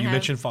 Okay, we're going to have... You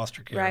mentioned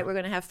foster care. Right, we're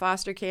going to have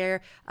foster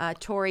care.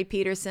 Tori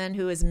Peterson,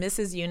 who is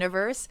Mrs.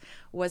 Universe,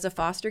 was a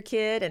foster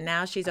kid, and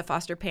now she's a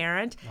foster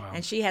parent. Wow.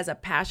 And she has a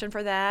passion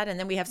for that. And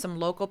then we have some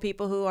local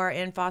people who are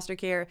in foster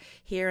care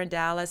here in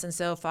Dallas, and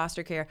so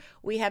foster care.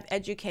 We have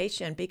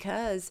education,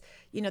 because,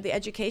 the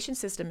education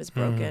system is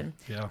broken.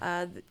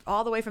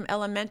 All the way from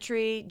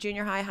elementary,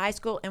 junior high, high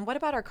school. And what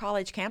about our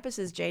college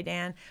campuses,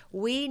 Jaydan?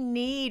 We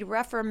need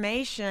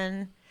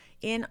reformation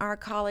in our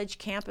college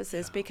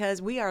campuses,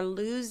 because we are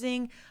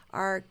losing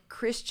our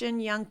Christian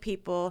young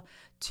people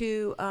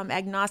to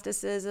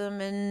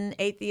agnosticism and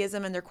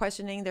atheism, and they're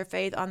questioning their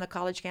faith on the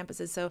college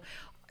campuses. So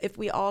if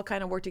we all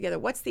kind of work together,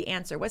 what's the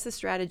answer? What's the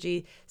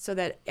strategy so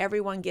that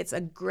everyone gets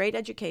a great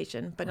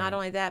education, but not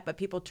only that, but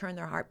people turn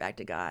their heart back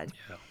to God?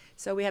 Yeah.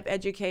 So we have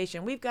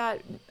education. We've got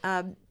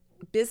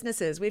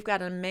businesses. We've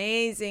got an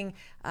amazing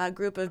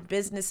group of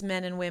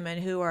businessmen and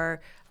women who are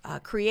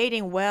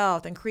creating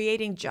wealth and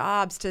creating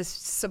jobs to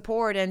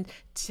support and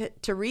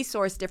to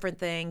resource different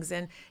things,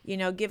 and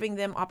giving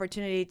them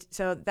opportunity.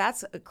 So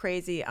that's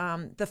crazy.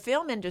 The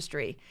film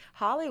industry,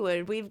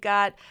 Hollywood. We've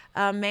got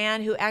a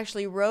man who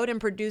actually wrote and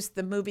produced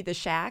the movie The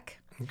Shack.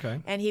 Okay.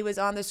 And he was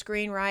on the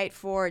screenwrite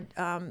for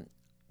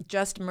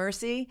Just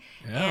Mercy.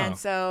 Yeah. And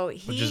so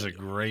Which is a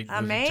great movie,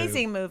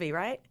 amazing movie,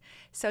 right?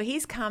 So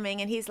he's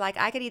coming, and he's like,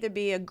 I could either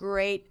be a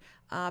great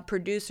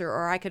producer,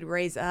 or I could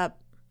raise up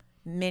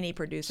many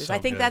producers. So I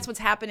think good. that's what's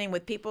happening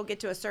with people get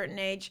to a certain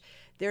age.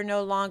 They're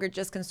no longer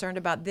just concerned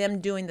about them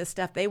doing the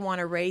stuff. They want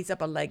to raise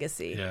up a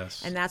legacy.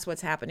 Yes. And that's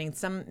what's happening.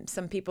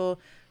 Some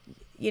people,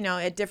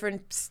 at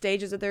different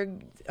stages of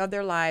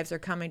their lives are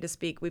coming to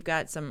speak. We've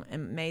got some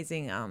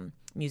amazing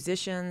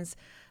musicians,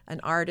 an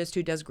artist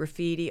who does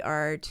graffiti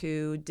art,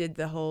 who did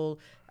the whole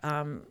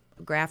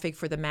graphic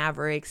for the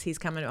Mavericks. He's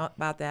coming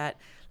about that.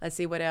 Let's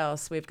see what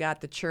else. We've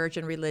got the church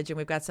and religion.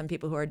 We've got some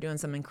people who are doing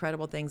some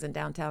incredible things in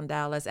downtown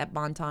Dallas at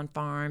Bonton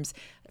Farms,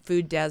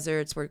 food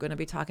deserts. We're going to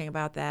be talking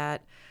about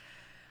that.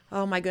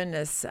 Oh my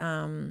goodness.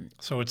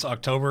 So it's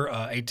October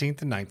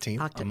 18th and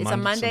 19th. It's a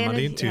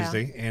Monday and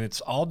Tuesday, and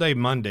it's all day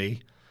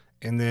Monday.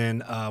 And then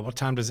what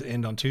time does it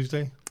end on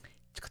Tuesday?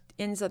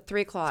 Ends at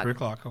 3 o'clock. 3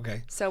 o'clock.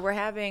 Okay. So we're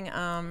having.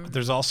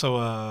 There's also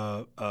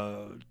a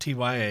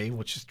TYA,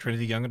 which is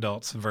Trinity Young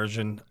Adults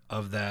version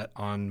of that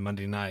on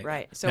Monday night.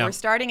 Right. So Now, we're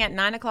starting at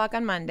 9 o'clock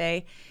on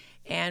Monday,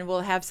 and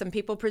we'll have some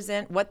people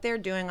present what they're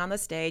doing on the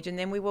stage, and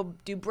then we will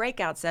do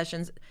breakout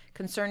sessions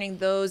concerning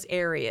those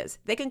areas.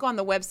 They can go on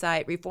the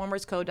website,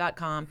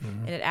 reformersco.com,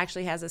 and it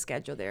actually has a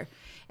schedule there.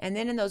 And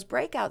then in those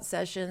breakout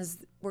sessions,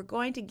 we're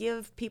going to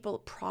give people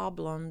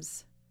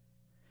problems,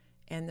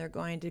 and they're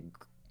going to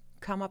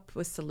come up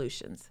with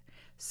solutions.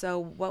 So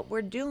what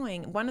we're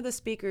doing, one of the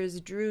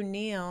speakers, Drew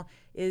Neal,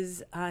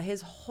 is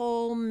his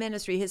whole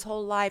ministry, his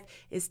whole life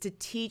is to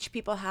teach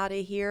people how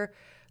to hear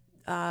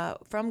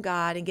from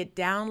God and get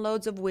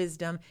downloads of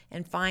wisdom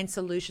and find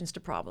solutions to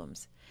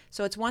problems.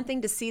 So it's one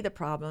thing to see the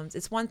problems.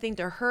 It's one thing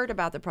to heard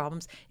about the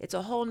problems. It's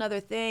a whole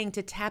nother thing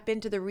to tap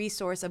into the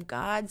resource of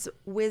God's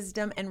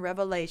wisdom and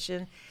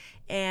revelation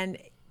and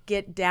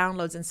get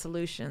downloads and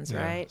solutions,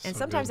 right? And so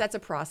sometimes good. that's a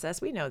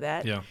process. We know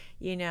that.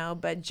 Yeah.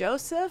 But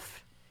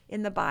Joseph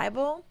in the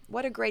Bible,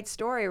 what a great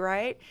story,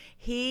 right?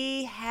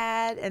 He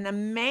had an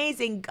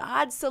amazing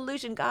God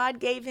solution. God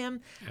gave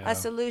him a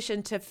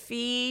solution to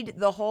feed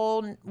the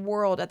whole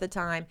world at the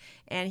time.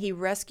 And he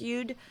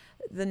rescued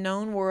the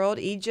known world,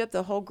 Egypt,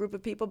 the whole group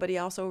of people, but he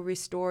also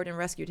restored and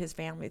rescued his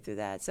family through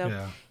that.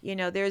 So,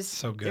 there's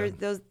So good.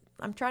 those.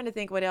 I'm trying to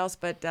think what else,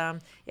 but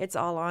it's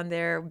all on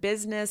there.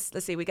 Business.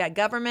 Let's see. We got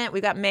government.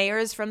 We've got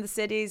mayors from the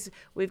cities.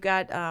 We've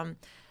got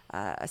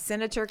a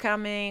senator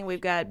coming.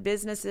 We've got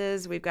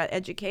businesses. We've got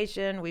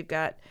education. We've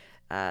got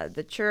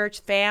the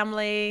church,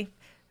 family,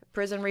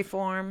 prison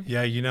reform.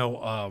 Yeah,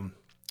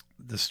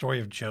 the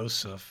story of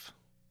Joseph,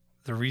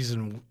 the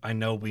reason I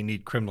know we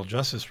need criminal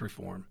justice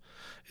reform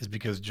is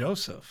because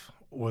Joseph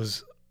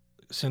was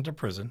sent to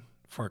prison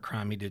for a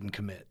crime he didn't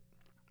commit.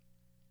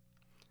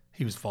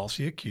 He was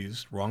falsely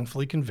accused,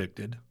 wrongfully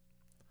convicted,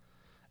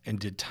 and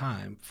did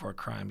time for a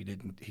crime he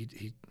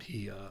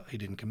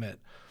didn't commit.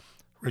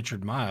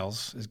 Richard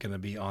Miles is going to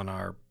be on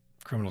our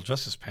criminal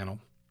justice panel,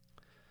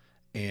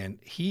 and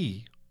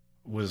he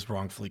was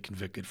wrongfully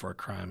convicted for a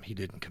crime he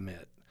didn't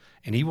commit.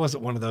 And he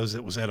wasn't one of those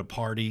that was at a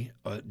party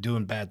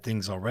doing bad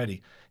things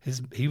already.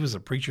 He was a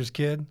preacher's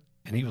kid,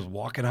 and he was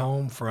walking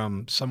home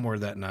from somewhere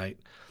that night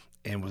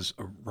and was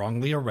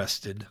wrongly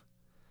arrested,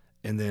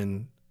 and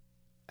then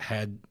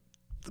had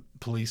the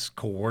police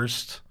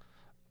coerced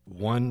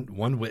one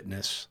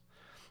witness.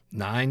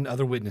 9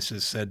 other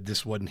witnesses said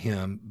this wasn't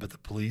him, but the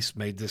police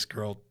made this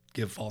girl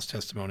give false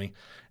testimony,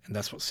 and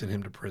that's what sent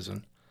him to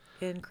prison.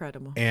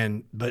 Incredible.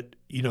 But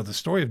the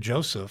story of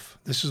Joseph,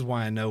 this is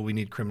why I know we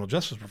need criminal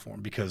justice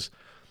reform, because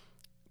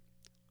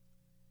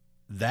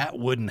that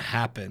wouldn't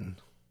happen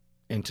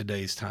in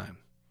today's time,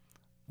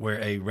 where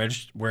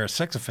a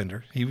sex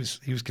offender, he was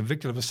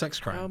convicted of a sex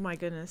crime. Oh my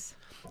goodness.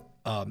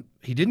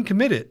 He didn't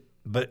commit it,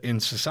 but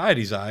in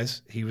society's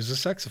eyes, he was a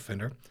sex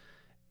offender.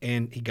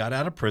 And he got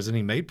out of prison,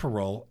 he made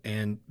parole,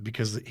 and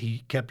because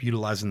he kept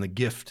utilizing the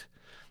gift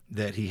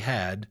that he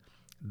had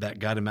that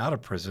got him out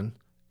of prison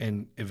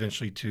and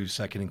eventually to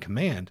second in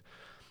command,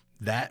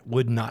 that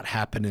would not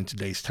happen in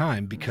today's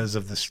time because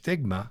of the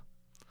stigma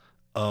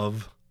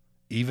of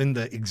even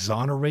the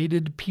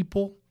exonerated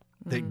people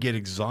that get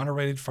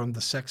exonerated from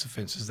the sex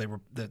offenses they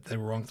were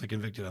wrongfully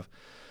convicted of.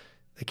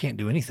 They can't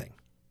do anything.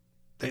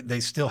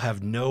 They still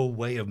have no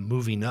way of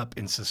moving up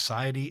in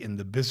society, in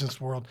the business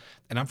world.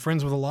 And I'm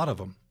friends with a lot of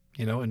them.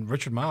 And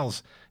Richard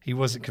Miles, he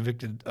wasn't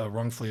convicted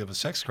wrongfully of a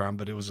sex crime,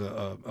 but it was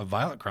a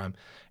violent crime.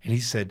 And he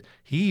said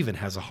he even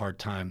has a hard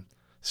time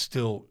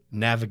still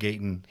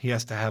navigating. He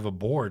has to have a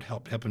board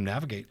help him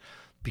navigate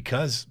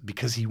because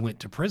he went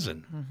to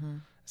prison. Mm-hmm.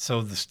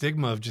 So the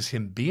stigma of just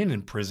him being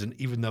in prison,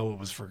 even though it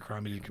was for a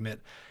crime he didn't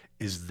commit,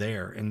 is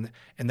there. And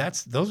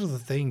those are the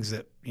things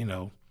that,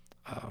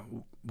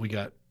 we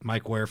got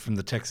Mike Ware from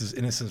the Texas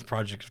Innocence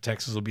Project of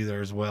Texas will be there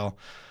as well.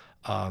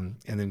 And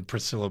then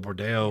Priscilla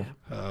Bordeo,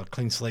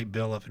 Clean Slate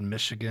Bill up in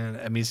Michigan.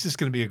 I mean, it's just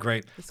going to be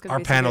our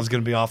panel is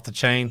going to be off the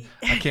chain.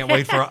 I can't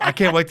wait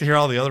to hear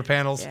all the other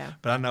panels,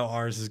 but I know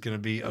ours is going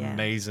to be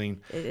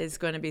amazing. It is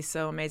going to be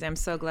so amazing. I'm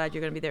so glad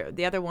you're going to be there.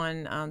 The other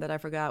one that I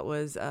forgot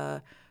was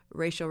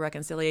racial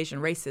reconciliation,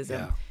 racism.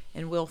 Yeah.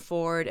 And Will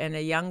Ford and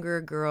a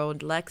younger girl,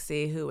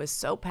 Lexi, who was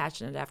so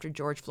passionate after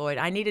George Floyd.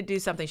 I need to do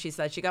something, she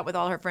said. She got with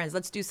all her friends.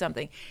 Let's do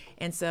something.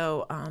 And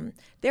so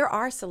there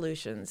are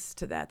solutions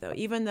to that, though,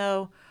 even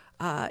though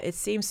it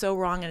seems so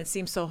wrong and it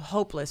seems so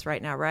hopeless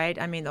right now, right?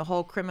 I mean, the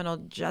whole criminal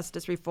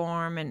justice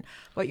reform and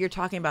what you're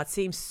talking about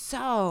seems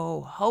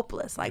so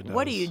hopeless. Like,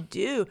 what do you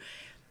do?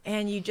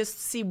 And you just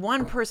see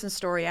one person's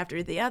story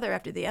after the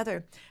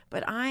other.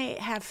 But I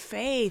have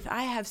faith.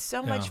 I have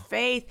so much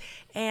faith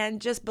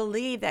and just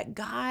believe that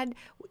God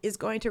is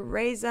going to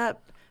raise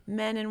up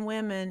men and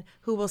women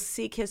who will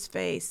seek his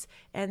face,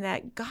 and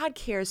that God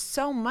cares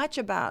so much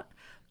about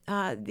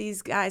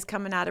these guys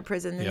coming out of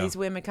prison and these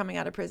women coming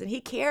out of prison.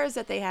 He cares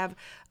that they have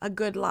a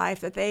good life,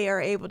 that they are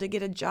able to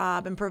get a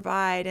job and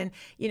provide and,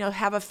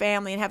 have a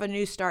family and have a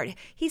new start.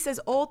 He says,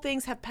 old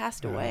things have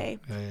passed away,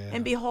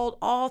 and behold,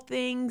 all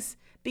things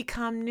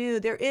become new.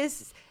 There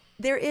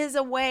is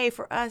a way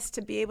for us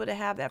to be able to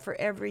have that for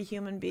every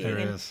human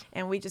being,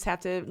 and we just have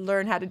to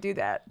learn how to do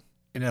that.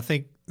 And I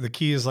think the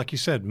key is, like you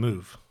said,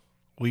 move.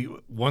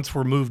 Once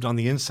we're moved on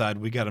the inside,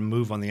 we got to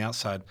move on the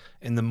outside,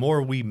 and the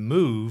more we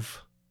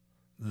move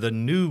the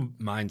new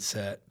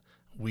mindset,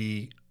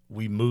 we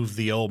move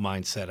the old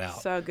mindset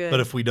out. So good. But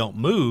if we don't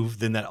move,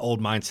 then that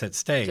old mindset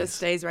stays. Just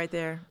stays right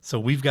there. So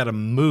we've got to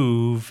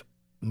move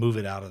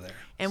it out of there.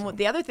 And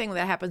the other thing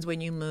that happens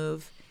when you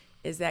move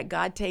is that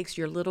God takes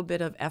your little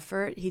bit of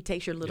effort, he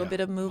takes your little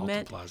bit of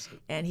movement,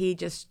 and he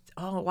just,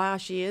 oh, wow,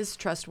 she is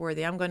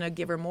trustworthy. I'm going to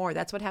give her more.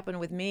 That's what happened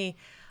with me.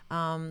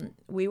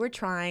 We were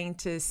trying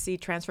to see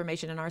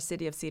transformation in our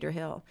city of Cedar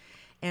Hill.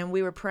 And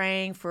we were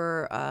praying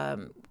for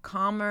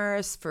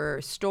commerce, for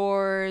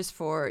stores,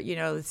 for,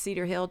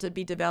 Cedar Hill to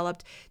be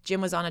developed.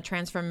 Jim was on a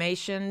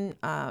transformation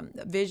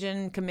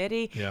vision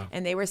committee,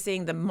 and they were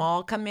seeing the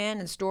mall come in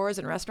and stores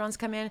and restaurants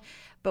come in.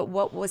 But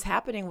what was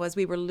happening was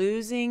we were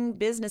losing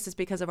businesses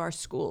because of our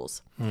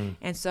schools.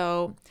 And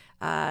so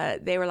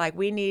they were like,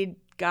 we need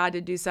God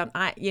to do something.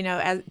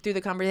 Through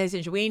the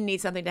conversations, we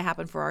need something to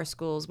happen for our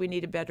schools. We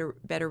need a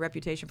better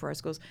reputation for our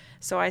schools.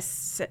 So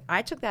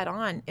I took that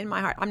on in my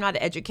heart. I'm not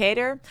an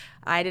educator.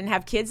 I didn't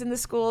have kids in the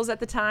schools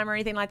at the time or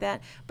anything like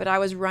that. But I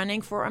was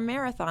running for a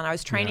marathon. I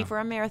was training for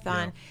a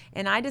marathon,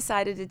 and I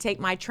decided to take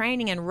my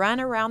training and run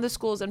around the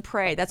schools and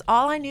pray. That's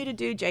all I knew to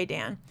do, J.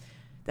 Dan.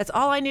 That's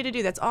all I knew to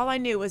do. That's all I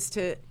knew was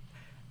to.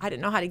 I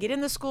didn't know how to get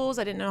in the schools.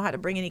 I didn't know how to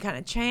bring any kind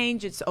of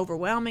change. It's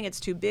overwhelming. It's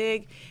too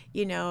big,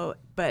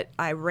 but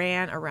I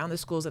ran around the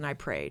schools and I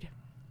prayed.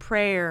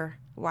 Prayer,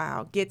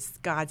 wow, gets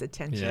God's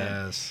attention.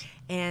 Yes.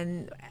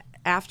 And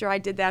after I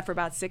did that for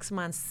about 6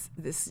 months,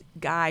 this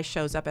guy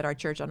shows up at our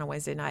church on a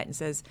Wednesday night and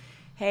says,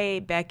 hey,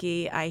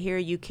 Becky, I hear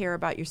you care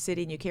about your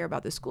city and you care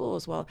about the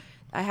schools. Well,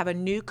 I have a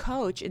new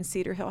coach in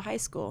Cedar Hill High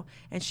School,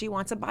 and she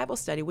wants a Bible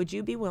study. Would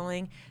you be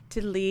willing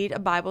to lead a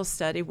Bible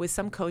study with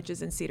some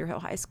coaches in Cedar Hill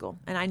High School?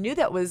 And I knew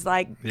that was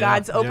like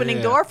God's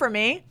opening door for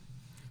me.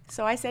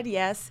 So I said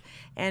yes,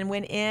 and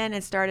went in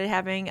and started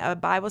having a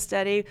Bible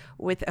study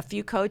with a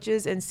few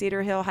coaches in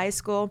Cedar Hill High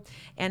School.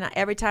 And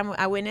every time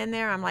I went in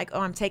there, I'm like,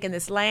 oh, I'm taking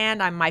this land.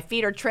 My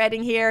feet are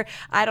treading here.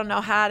 I don't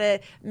know how to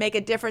make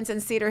a difference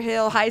in Cedar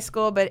Hill High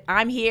School, but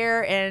I'm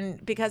here,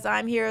 and because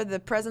I'm here, the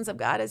presence of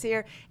God is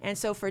here. And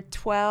so for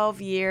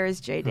 12 years,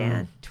 J.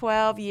 Dan,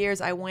 12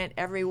 years, I went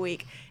every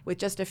week with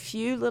just a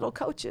few little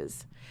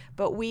coaches.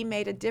 But we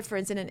made a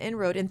difference and an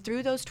inroad. And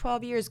through those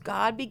 12 years,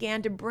 God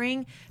began to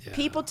bring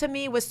people to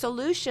me with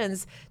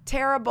solutions.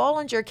 Tara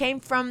Bollinger came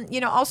from,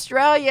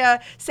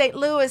 Australia, St.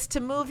 Louis, to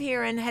move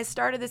here and has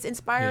started this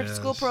Inspire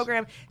School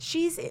program.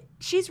 She's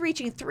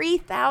reaching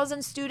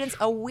 3,000 students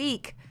a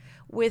week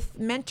with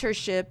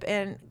mentorship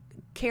and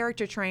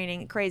character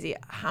training. Crazy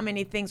how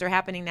many things are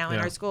happening now in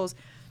our schools.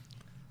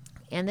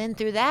 And then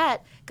through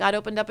that, God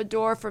opened up a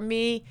door for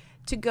me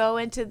to go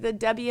into the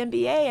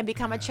WNBA and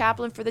become a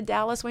chaplain for the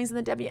Dallas Wings and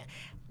the W.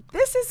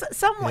 This is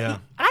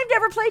somewhat. I've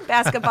never played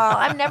basketball.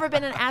 I've never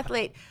been an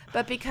athlete,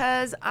 but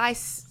because I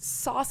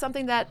saw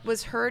something that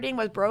was hurting,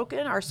 was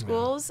broken, our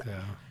schools.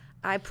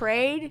 I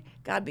prayed.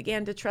 God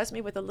began to trust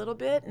me with a little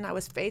bit, and I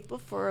was faithful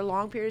for a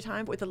long period of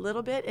time with a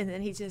little bit, and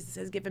then he just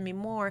has given me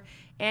more.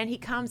 And he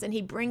comes and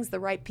he brings the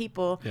right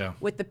people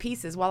with the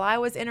pieces. While I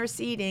was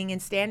interceding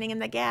and standing in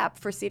the gap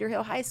for Cedar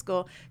Hill High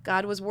School,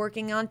 God was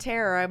working on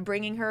Tara and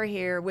bringing her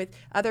here with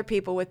other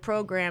people, with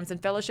programs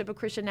and Fellowship of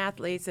Christian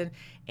Athletes.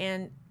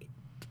 And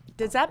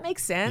does that make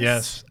sense?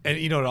 Yes. And,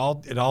 it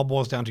all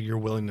boils down to your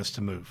willingness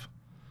to move.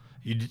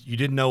 You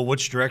didn't know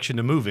which direction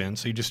to move in,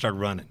 so you just started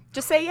running.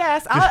 Just say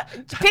yes.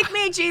 Pick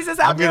me, Jesus.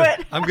 I'll do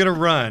it. I'm going to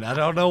run. I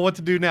don't know what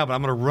to do now, but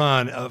I'm going to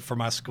run for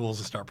my schools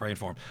and start praying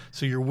for them.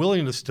 So your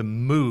willingness to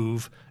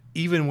move,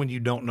 even when you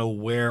don't know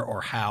where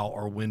or how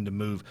or when to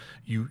move,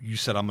 you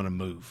said, I'm going to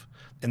move.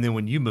 And then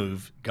when you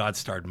move, God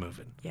started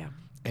moving. Yeah.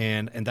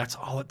 and that's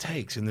all it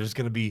takes. And there's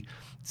going to be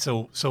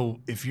so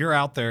if you're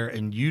out there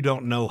and you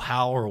don't know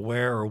how or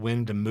where or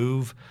when to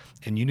move,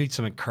 and you need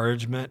some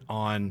encouragement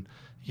on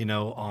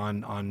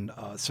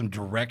some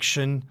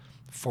direction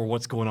for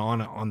what's going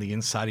on the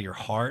inside of your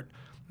heart,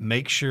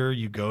 make sure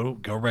you go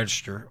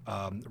register.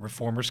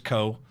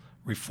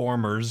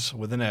 Reformers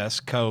with an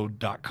S,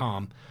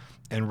 code.com,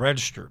 and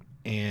register,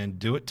 and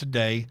do it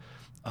today.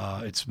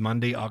 It's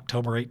Monday,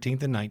 October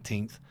 18th and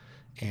 19th,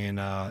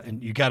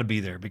 and you got to be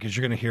there, because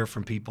you're going to hear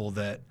from people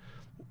that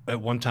at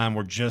one time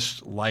were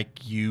just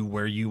like you,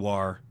 where you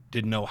are,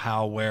 didn't know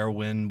how, where,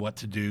 when, what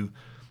to do,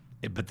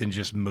 but then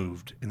just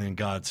moved, and then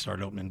God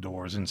started opening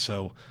doors. And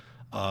so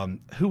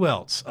who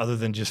else other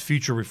than just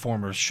future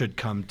reformers should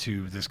come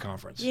to this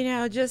conference?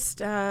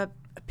 Just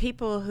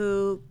people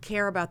who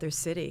care about their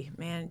city,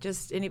 man,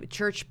 just any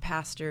church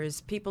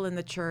pastors, people in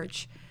the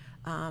church.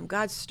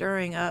 God's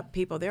stirring up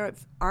people.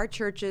 Our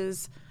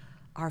churches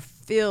are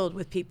filled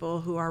with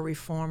people who are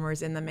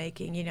reformers in the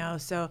making,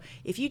 So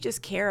if you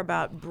just care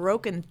about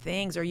broken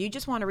things, or you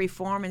just want to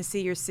reform and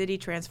see your city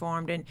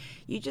transformed, and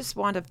you just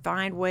want to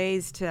find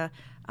ways to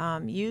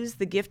use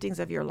the giftings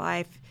of your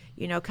life,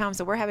 come.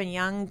 So we're having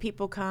young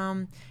people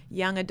come,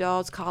 young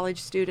adults, college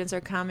students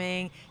are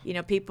coming,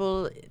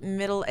 people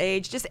middle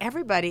age, just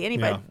everybody,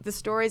 anybody, the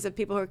stories of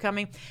people who are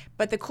coming.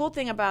 But the cool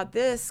thing about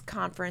this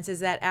conference is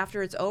that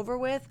after it's over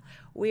with,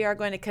 we are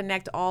going to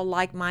connect all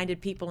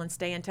like-minded people and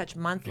stay in touch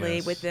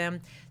monthly with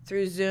them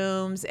through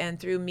Zooms and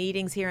through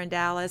meetings here in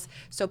Dallas.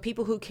 So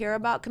people who care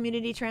about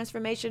community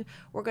transformation,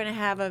 we're going to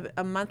have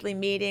a monthly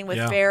meeting with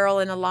Farrell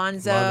and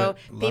Alonzo,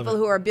 people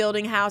who are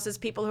building houses,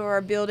 people who are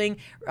building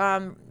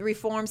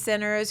reform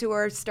centers, who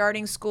are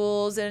starting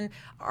schools and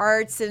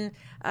arts. And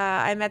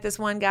I met this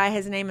one guy,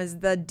 his name is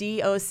The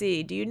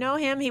DOC. Do you know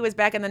him? He was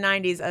back in the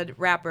 90s, a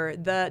rapper,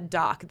 The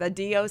Doc, The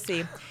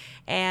DOC.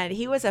 And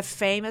he was a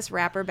famous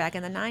rapper back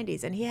in the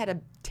 90s, and he had a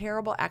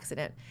terrible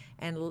accident,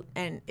 and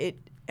it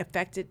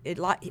affected it.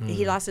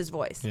 He lost his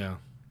voice. Yeah.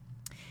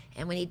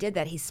 And when he did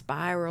that, he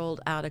spiraled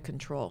out of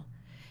control,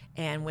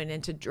 and went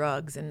into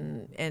drugs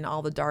and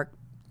all the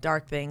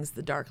dark things,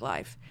 the dark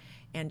life.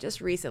 And just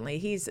recently,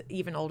 he's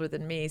even older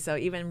than me, so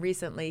even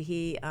recently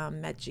he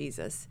met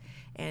Jesus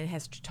and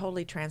has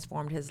totally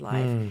transformed his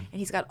life. And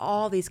he's got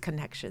all these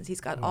connections.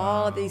 He's got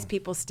all of these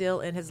people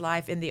still in his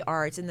life, in the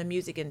arts, in the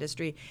music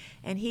industry.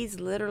 And he's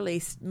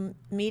literally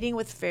meeting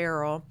with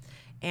Farrell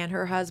and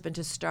her husband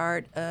to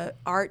start an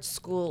art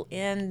school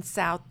in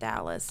South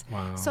Dallas.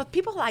 Wow. So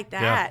people like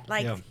that,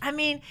 I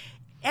mean,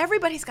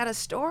 everybody's got a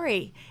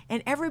story,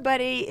 and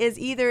everybody is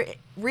either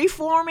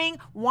reforming,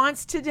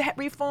 wants to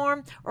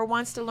reform, or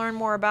wants to learn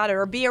more about it,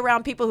 or be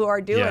around people who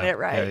are doing it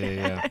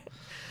right.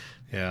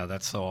 Yeah,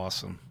 that's so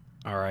awesome.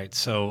 All right,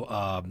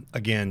 so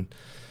again,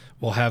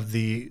 we'll have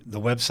the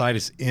website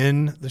is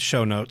in the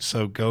show notes,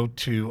 so go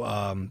to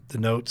the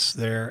notes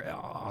there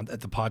at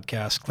the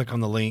podcast, click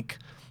on the link,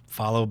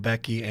 follow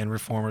Becky and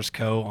Reformers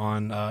Co.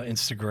 on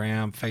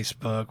Instagram,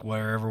 Facebook,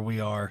 wherever we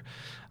are.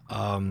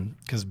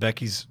 Because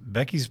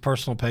Becky's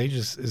personal page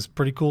is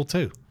pretty cool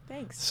too.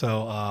 Thanks.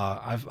 So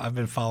I've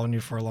been following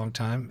you for a long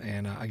time,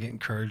 and I get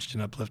encouraged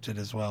and uplifted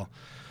as well.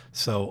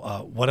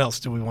 So what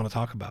else do we want to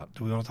talk about?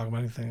 Do we want to talk about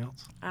anything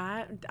else?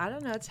 I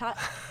don't know. It's hot.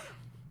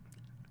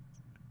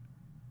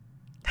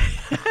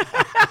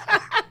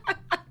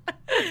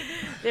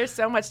 There's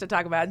so much to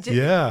talk about.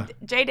 J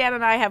Dan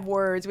and I have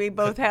words. We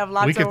both have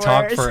lots of words. We could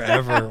talk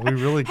forever. We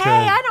really could.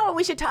 Hey, I know what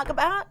we should talk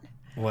about.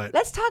 What?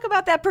 Let's talk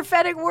about that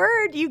prophetic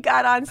word you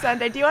got on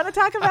Sunday. Do you want to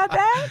talk about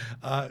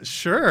that?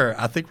 Sure.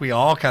 I think we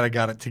all kind of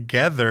got it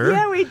together.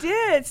 Yeah, we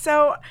did.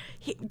 So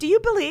do you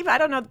believe, I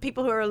don't know the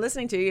people who are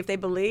listening to you, if they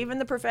believe in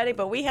the prophetic,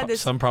 but we had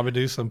this. Some probably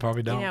do, some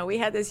probably don't. We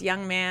had this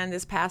young man,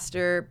 this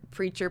pastor,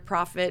 preacher,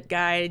 prophet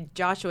guy,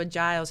 Joshua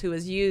Giles, who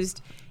was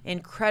used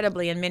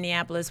incredibly in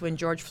Minneapolis when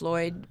George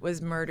Floyd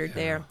was murdered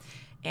there.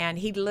 And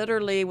he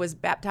literally was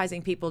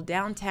baptizing people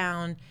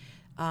downtown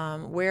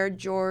where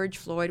George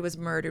Floyd was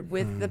murdered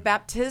with the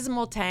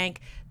baptismal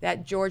tank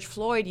that George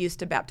Floyd used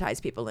to baptize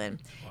people in.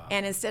 Wow.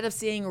 And instead of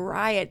seeing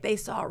riot, they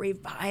saw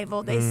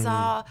revival. They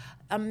saw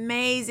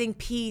amazing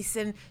peace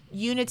and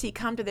unity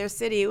come to their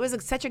city. It was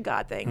such a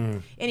God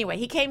thing. Anyway,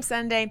 he came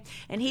Sunday,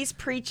 and he's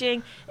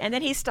preaching, and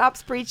then he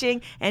stops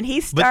preaching, and he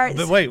starts.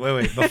 But wait.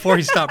 Before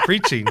he stopped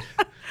preaching,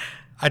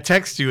 I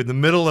text you in the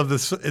middle of the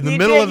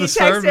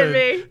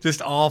sermon,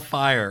 just all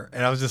fire,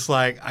 and I was just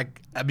like,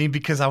 I mean,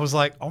 because I was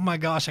like, oh my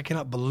gosh, I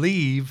cannot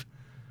believe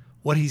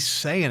what he's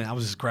saying. I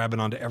was just grabbing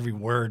onto every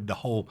word, the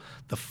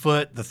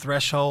foot, the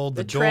threshold,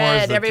 the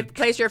tread, doors, every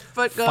place your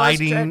foot goes.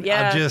 Fighting,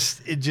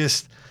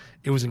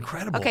 it was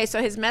incredible. Okay, so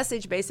his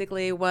message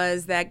basically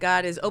was that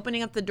God is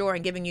opening up the door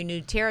and giving you new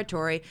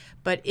territory,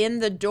 but in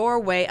the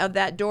doorway of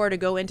that door to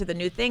go into the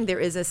new thing, there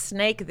is a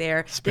snake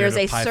there. There's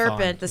a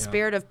serpent, the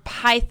spirit of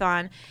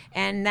Python,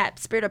 and that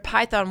spirit of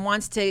Python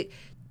wants to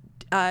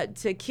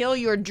kill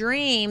your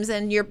dreams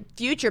and your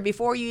future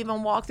before you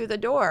even walk through the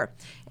door.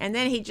 And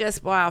then he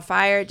just,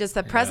 fire, just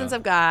the presence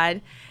of God.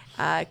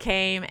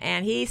 came,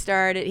 and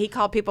he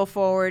called people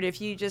forward.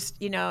 If you just,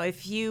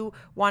 if you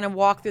want to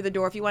walk through the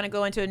door, if you want to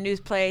go into a new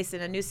place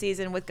and a new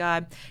season with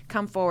God,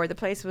 come forward. The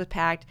place was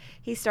packed.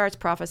 He starts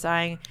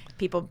prophesying.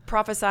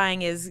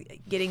 Prophesying is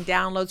getting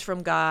downloads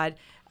from God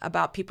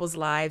about people's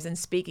lives and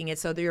speaking it.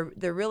 So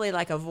they're really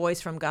like a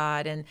voice from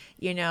God. And,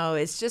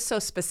 it's just so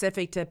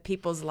specific to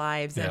people's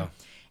lives. Yeah.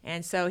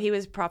 And so he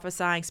was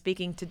prophesying,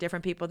 speaking to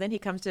different people. Then he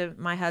comes to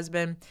my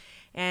husband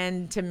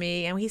and to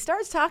me, and he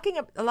starts talking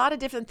a lot of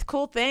different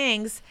cool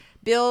things,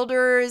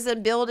 builders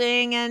and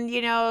building and,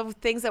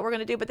 things that we're going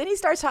to do. But then he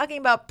starts talking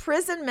about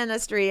prison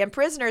ministry and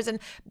prisoners and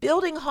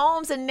building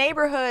homes and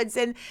neighborhoods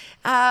and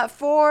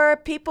for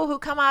people who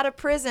come out of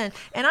prison.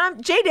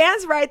 And Jay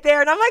Dan's right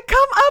there. And I'm like,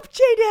 come up,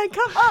 Jay Dan,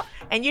 come up.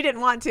 And you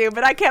didn't want to,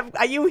 but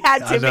you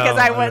had to because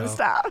I wouldn't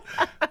stop.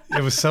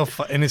 It was so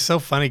fun. And it's so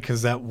funny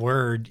because that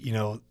word,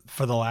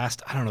 for the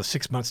last,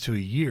 6 months to a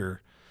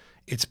year,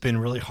 it's been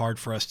really hard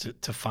for us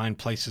to find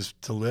places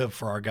to live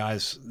for our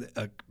guys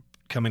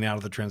coming out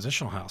of the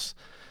transitional house.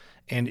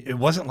 And it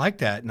wasn't like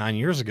that 9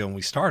 years ago when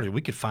we started.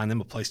 We could find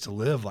them a place to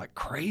live like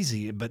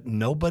crazy, but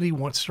nobody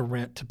wants to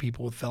rent to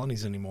people with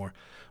felonies anymore,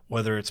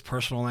 whether it's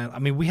personal land. I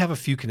mean, we have a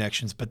few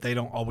connections, but they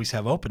don't always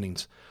have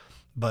openings.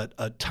 But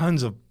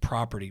tons of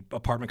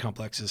apartment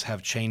complexes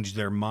have changed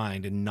their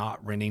mind and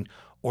not renting,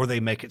 or they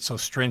make it so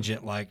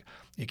stringent like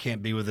it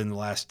can't be within the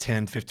last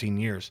 10, 15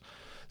 years.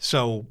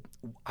 So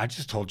I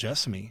just told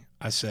Jessamy,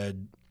 I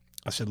said,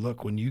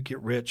 look, when you get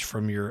rich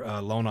from your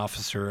loan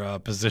officer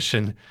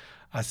position,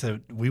 I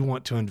said, we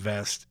want to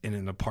invest in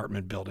an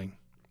apartment building,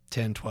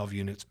 10, 12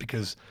 units,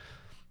 because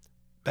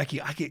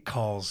Becky, I get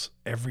calls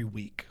every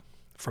week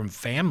from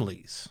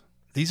families.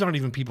 These aren't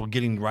even people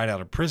getting right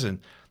out of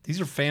prison.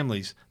 These are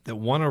families that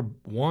one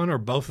or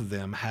both of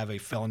them have a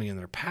felony in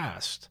their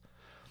past,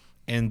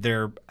 and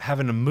they're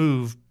having to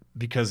move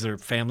because their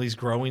family's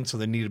growing, so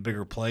they need a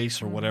bigger place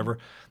or whatever.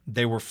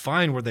 They were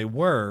fine where they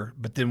were,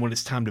 but then when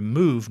it's time to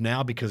move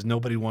now, because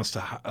nobody wants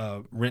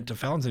to rent to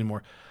felons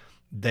anymore,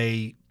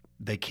 they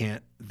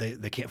can't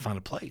find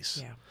a place.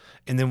 Yeah.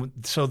 And then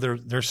so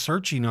they're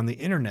searching on the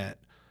internet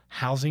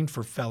housing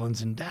for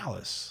felons in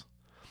Dallas,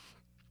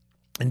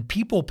 and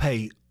people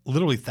pay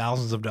literally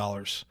thousands of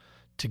dollars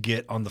to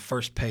get on the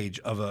first page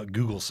of a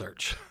Google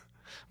search.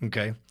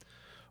 Okay,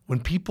 when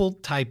people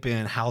type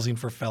in housing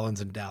for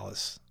felons in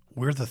Dallas,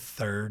 we're the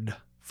third.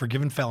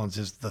 Forgiven Felons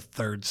is the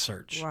third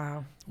search.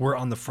 Wow. We're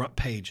on the front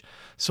page.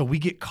 So we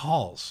get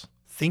calls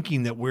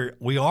thinking that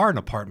we are an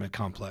apartment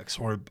complex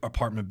or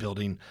apartment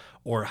building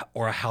or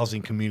a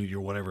housing community or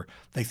whatever.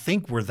 They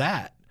think we're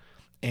that.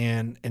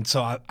 And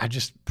so I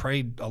just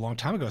prayed a long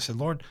time ago. I said,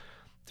 Lord,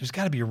 there's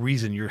got to be a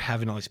reason you're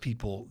having all these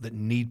people that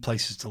need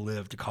places to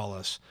live to call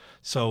us.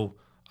 So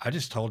I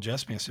just told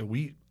Jessamy, I said,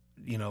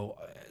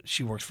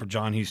 she works for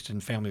John Houston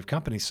Family of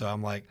Companies. So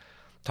I'm like,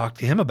 talk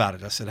to him about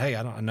it. I said, hey,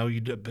 I know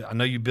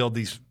you build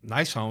these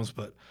nice homes,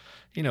 but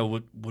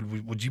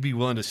would you be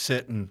willing to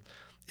sit, and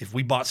if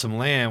we bought some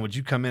land, would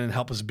you come in and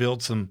help us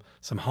build some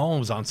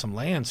homes on some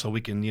land so we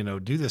can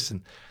do this?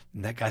 And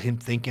that got him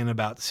thinking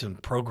about some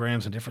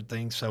programs and different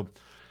things. So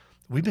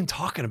we've been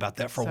talking about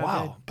that for a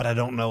while, but I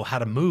don't know how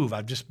to move.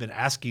 I've just been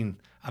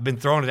asking. I've been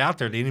throwing it out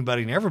there to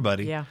anybody and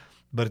everybody. Yeah.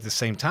 But at the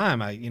same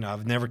time,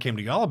 I've never came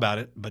to y'all about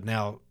it, but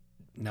now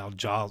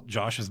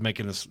Josh is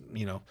making us,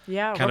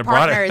 yeah, kind we're of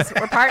brought partners. it.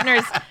 We're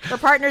partners. We're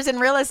partners in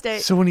real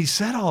estate. So when he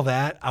said all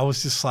that, I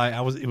was just like,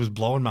 it was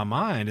blowing my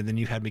mind. And then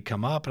you had me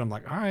come up, and I'm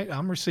like, all right,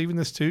 I'm receiving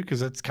this too, because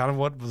that's kind of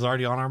what was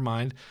already on our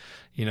mind,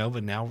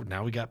 But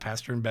now we got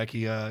Pastor and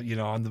Becky,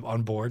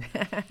 on board.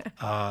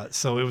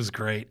 So it was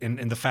great,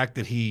 and the fact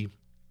that he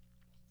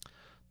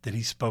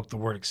spoke the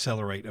word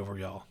accelerate over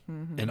y'all,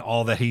 and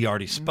all that he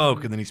already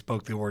spoke, and then he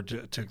spoke the word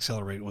to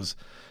accelerate was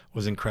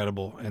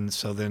incredible. And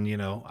so then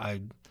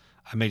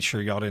I made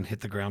sure y'all didn't hit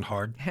the ground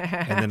hard,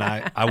 and then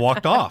I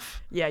walked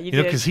off. Yeah, you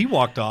did. Because he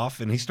walked off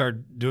and he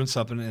started doing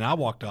something, and I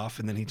walked off,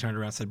 and then he turned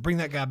around and said, "Bring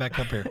that guy back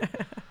up here."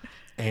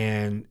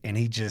 and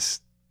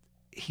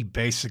he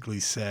basically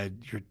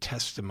said, "Your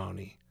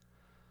testimony,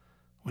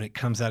 when it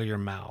comes out of your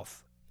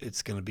mouth,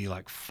 it's going to be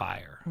like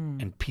fire,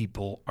 and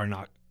people are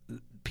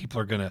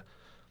going to.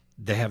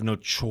 They have no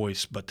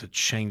choice but to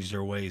change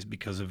their ways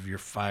because of your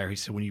fire." He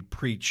said, "When you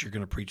preach, you're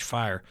going to preach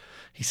fire."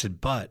 He said,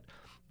 "But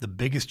the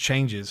biggest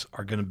changes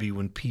are going to be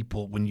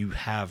when you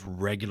have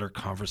regular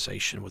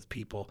conversation with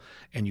people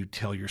and you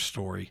tell your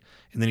story."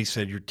 And then he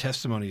said, "Your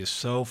testimony is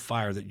so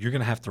fire that you're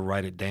going to have to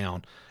write it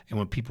down. And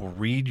when people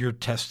read your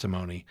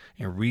testimony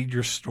and read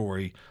your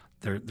story,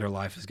 their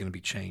life is going to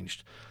be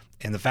changed."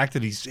 And the fact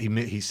that he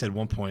said at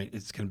one point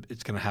it's going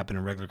to happen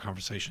in regular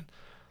conversation.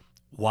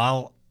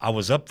 While I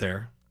was up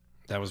there,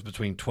 that was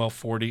between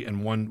 12:40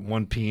 and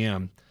 1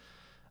 p.m.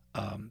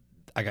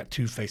 I got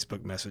 2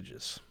 Facebook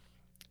messages.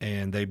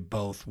 And they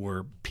both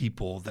were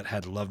people that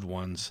had loved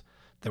ones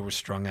that were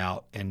strung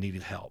out and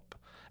needed help.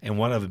 And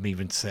one of them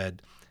even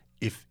said,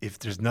 if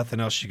there's nothing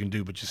else you can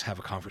do but just have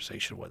a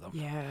conversation with them.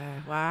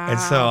 Yeah, wow. And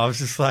so I was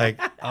just like,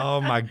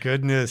 oh my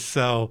goodness.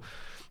 So,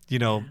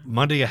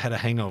 Monday I had a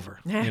hangover.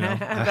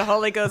 The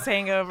Holy Ghost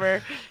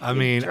hangover. I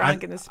mean,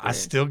 drunk in the Spirit. I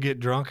still get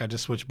drunk. I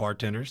just switched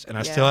bartenders, and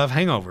I still have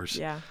hangovers.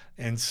 Yeah.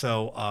 And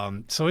so,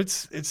 it's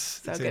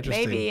So good. interesting.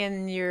 Maybe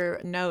in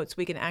your notes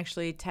we can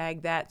actually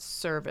tag that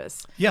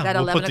service. Yeah, that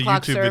we'll 11 put the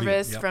o'clock YouTube video.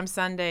 service Yep. from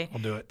Sunday.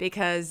 We'll do it.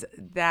 Because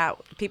that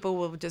people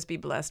will just be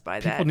blessed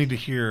by that. People need to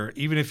hear,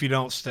 even if you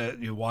don't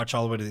you watch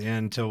all the way to the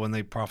end until when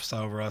they prophesy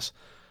over us.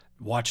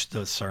 Watch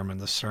the sermon.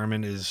 The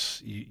sermon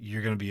is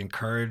you're going to be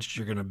encouraged.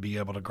 You're going to be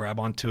able to grab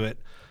onto it.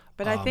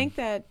 But I think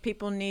that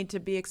people need to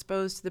be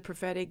exposed to the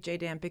prophetic,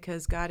 J-Dan,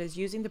 because God is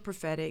using the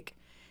prophetic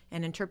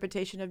and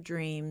interpretation of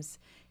dreams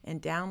and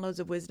downloads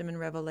of wisdom and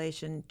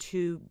revelation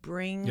to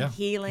bring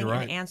healing you're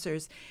right. and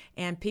answers.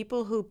 And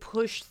people who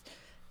push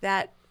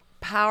that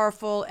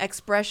powerful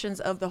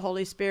expressions of the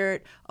Holy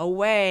Spirit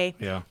away,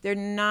 they're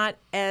not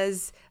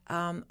as they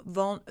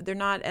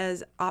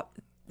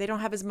don't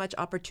have as much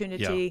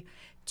opportunity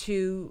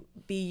to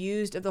be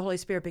used of the Holy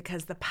Spirit,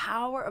 because the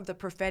power of the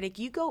prophetic,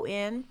 you go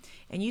in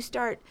and you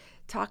start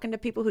talking to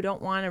people who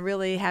don't want to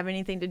really have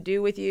anything to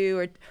do with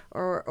you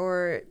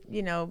or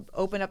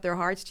open up their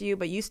hearts to you,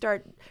 but you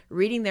start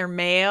reading their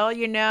mail,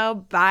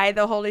 by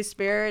the Holy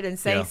Spirit and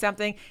saying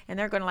something, and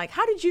they're going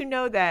how did you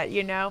know that,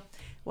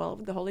 Well,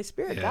 the Holy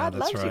Spirit, God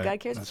loves you. God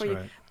cares for you.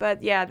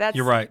 But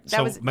you're right.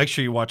 So make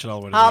sure you watch it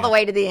all the way to all the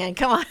way to the end.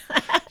 Come on.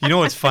 You know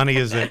what's funny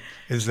is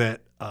that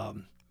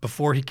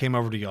before he came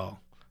over to y'all,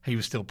 he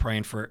was still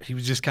praying he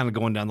was just kind of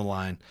going down the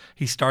line.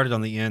 He started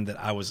on the end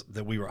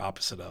that we were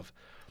opposite of.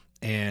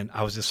 And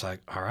I was just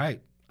like, all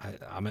right,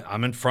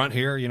 I'm in front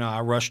here. I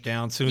rushed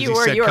down. As soon as he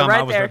said come,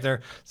 I was right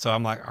there. So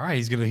I'm like, all right,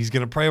 he's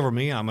gonna pray over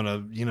me. I'm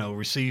gonna,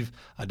 receive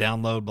a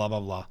download, blah, blah,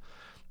 blah.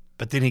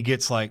 But then he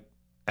gets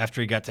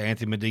after he got to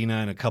Anthony Medina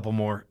and a couple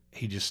more,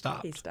 he just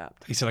stopped.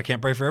 He said, I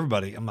can't pray for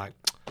everybody. I'm like,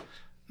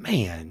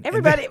 man.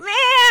 Everybody,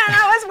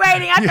 I was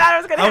waiting. I thought it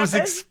was going to happen. I was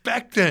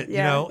expectant,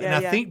 and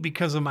I think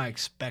because of my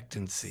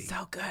expectancy.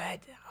 So good.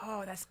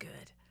 Oh, that's good.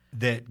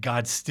 That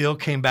God still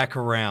came back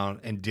around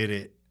and did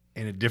it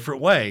in a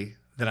different way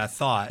than I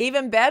thought.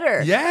 Even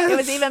better. Yes. It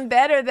was even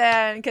better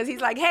because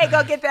he's like, hey,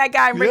 go get that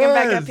guy and bring him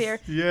back up here.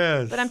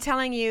 Yes. But I'm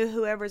telling you,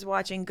 whoever's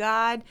watching,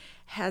 God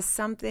has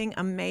something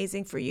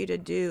amazing for you to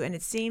do, and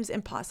it seems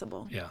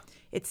impossible. Yeah.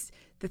 It's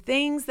the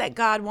things that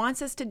God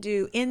wants us to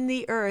do in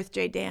the earth,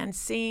 J-Dan,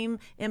 seem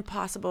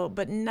impossible,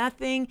 but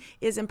nothing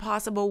is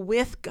impossible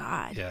with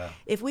God. Yeah.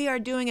 If we are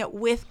doing it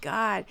with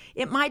God,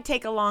 it might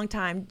take a long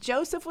time.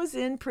 Joseph was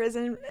in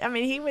prison. I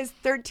mean, he was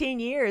 13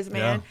 years,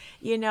 man.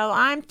 Yeah.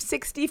 I'm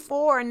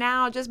 64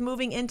 now, just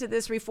moving into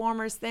this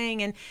reformers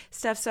thing and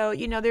stuff. So,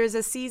 there's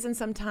a season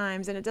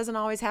sometimes, and it doesn't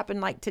always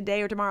happen like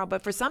today or tomorrow.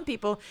 But for some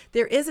people,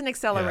 there is an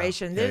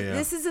acceleration.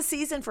 This is a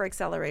season for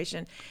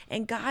acceleration.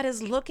 And God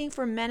is looking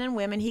for men and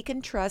women He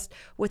can trust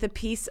with a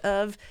piece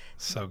of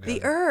the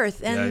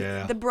earth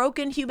and the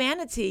broken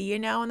humanity,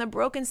 and the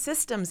broken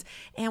systems.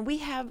 And we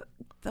have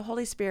the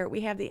Holy Spirit.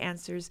 We have the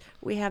answers.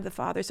 We have the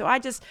Father. So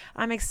I'm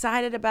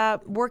excited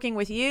about working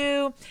with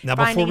you. Now,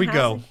 before we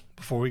go,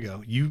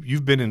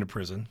 you've been in a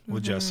prison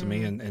with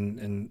Jessamy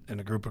and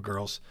a group of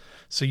girls.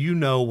 So you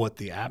know what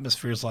the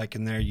atmosphere is like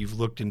in there. You've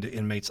looked into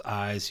inmates'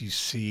 eyes. You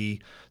see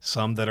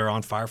some that are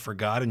on fire for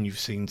God, and you've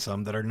seen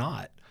some that are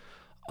not.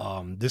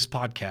 This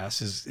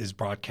podcast is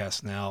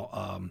broadcast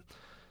now.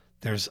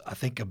 There's, I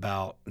think,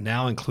 about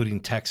now, including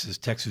Texas.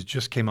 Texas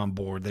just came on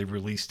board. They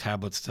released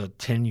tablets to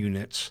 10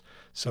 units.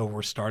 So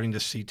we're starting to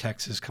see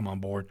Texas come on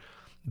board.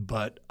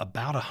 But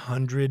about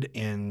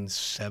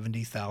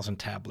 170,000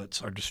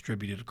 tablets are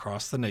distributed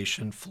across the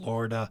nation,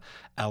 Florida,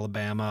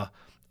 Alabama,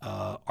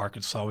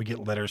 Arkansas. We get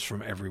letters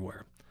from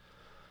everywhere.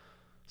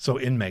 So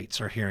inmates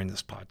are hearing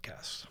this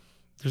podcast.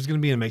 There's going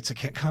to be inmates that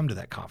can't come to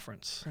that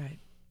conference. Right.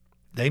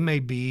 They may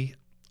be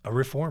a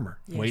reformer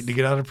waiting to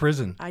get out of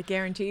prison. I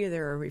guarantee you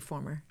they're a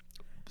reformer.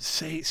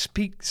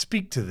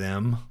 Speak to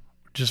them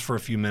just for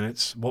a few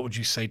minutes. What would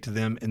you say to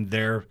them in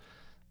their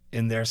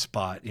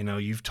spot?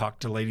 You've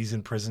talked to ladies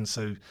in prison,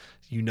 so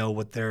you know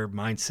what their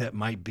mindset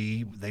might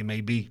be. They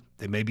may be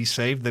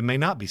saved, they may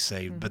not be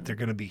saved, but they're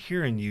going to be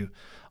hearing you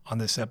on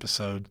this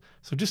episode.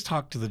 So just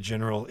talk to the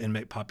general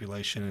inmate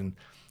population,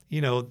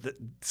 and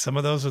some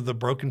of those are the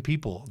broken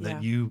people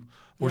that you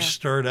were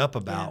stirred up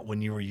about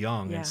when you were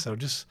young. And so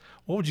just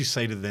what would you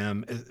say to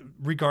them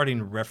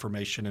regarding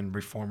reformation and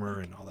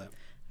reformer and all that?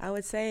 I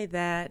would say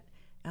that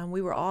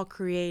we were all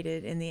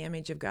created in the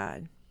image of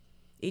God,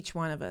 each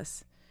one of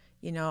us.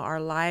 Our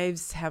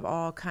lives have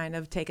all kind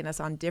of taken us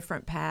on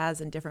different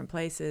paths and different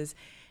places.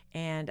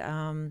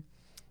 And,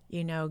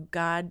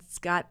 God's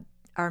got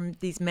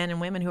these men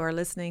and women who are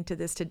listening to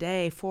this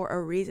today for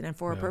a reason and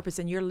for a purpose.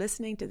 And you're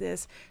listening to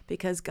this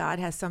because God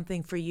has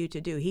something for you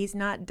to do. He's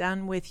not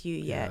done with you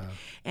yet.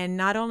 And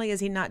not only is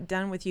He not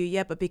done with you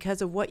yet, but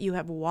because of what you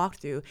have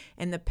walked through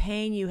and the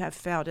pain you have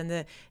felt and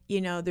the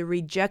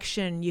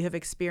rejection you have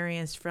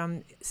experienced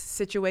from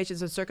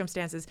situations and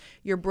circumstances,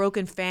 your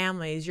broken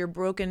families, your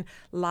broken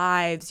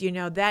lives,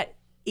 that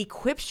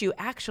equips you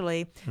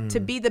actually to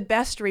be the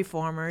best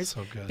reformers,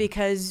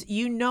 because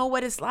you know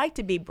what it's like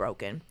to be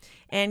broken.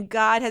 And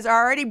God has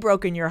already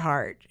broken your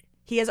heart.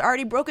 He has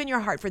already broken your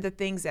heart for the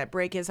things that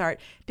break his heart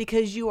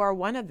because you are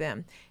one of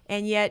them.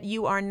 And yet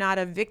you are not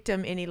a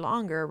victim any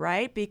longer,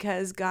 right?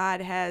 Because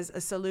God has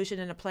a solution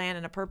and a plan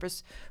and a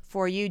purpose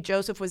for you.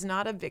 Joseph was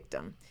not a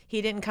victim.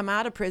 He didn't come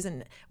out of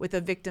prison with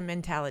a victim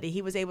mentality.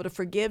 He was able to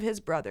forgive his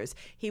brothers.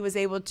 He was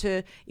able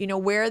to,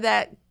 wear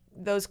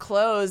those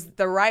clothes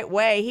the right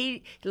way.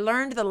 He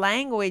learned the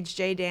language,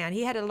 J. Dan.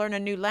 He had to learn a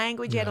new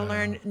language. He had to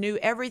learn new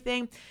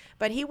everything.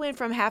 But he went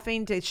from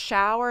having to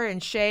shower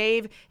and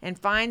shave and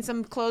find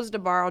some clothes to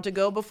borrow to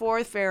go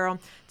before Pharaoh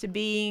to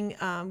being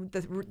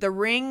the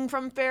ring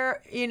from Pharaoh,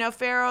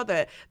 Pharaoh,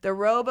 the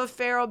robe of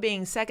Pharaoh,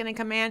 being second in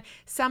command.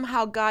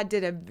 Somehow God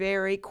did a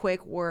very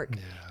quick work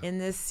in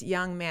this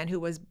young man who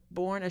was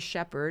born a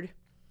shepherd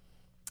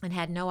and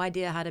had no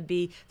idea how to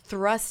be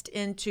thrust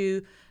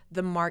into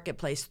the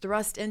marketplace,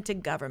 thrust into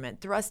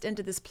government, thrust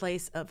into this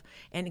place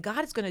and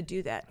God is going to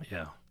do that.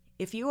 Yeah.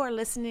 If you are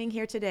listening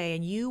here today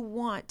and you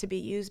want to be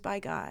used by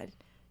God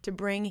to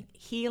bring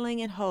healing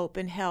and hope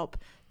and help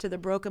to the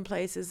broken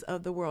places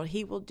of the world,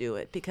 he will do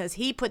it because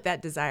he put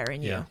that desire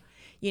in you.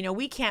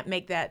 We can't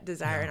make that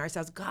desire in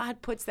ourselves.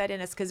 God puts that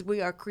in us because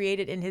we are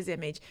created in his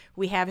image.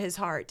 We have his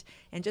heart.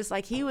 And just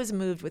like he was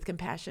moved with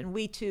compassion,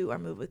 we too are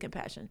moved with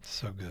compassion.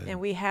 So good. And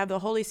we have the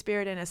Holy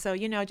Spirit in us. So,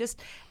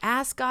 just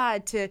ask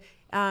God to,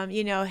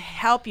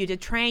 help you, to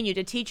train you,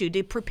 to teach you,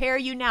 to prepare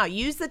you now.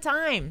 Use the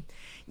time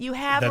you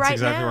have right now. That's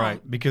exactly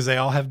right. Because they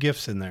all have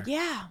gifts in there.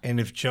 Yeah. And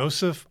if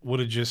Joseph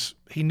would have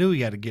he knew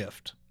he had a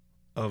gift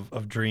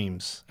of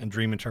dreams and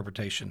dream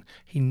interpretation.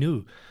 He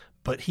knew.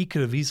 But he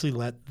could have easily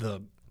let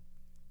the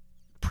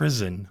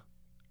prison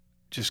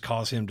just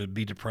cause him to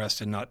be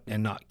depressed and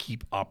not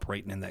keep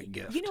operating in that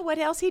gift. You know what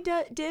else he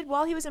did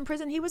while he was in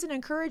prison? He was an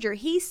encourager.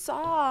 He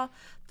saw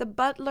the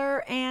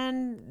butler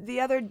and the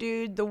other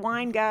dude, the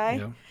wine guy.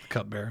 Yeah,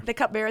 cupbearer. The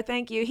cupbearer,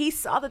 thank you. He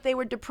saw that they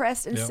were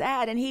depressed and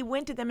sad, and he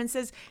went to them and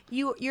says,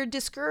 you're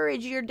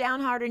discouraged, you're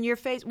downhearted in your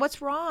face.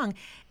 What's wrong?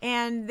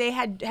 And they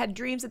had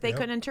dreams that they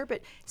couldn't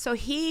interpret. So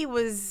he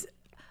was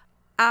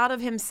out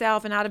of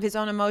himself and out of his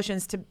own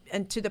emotions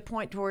to the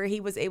point where he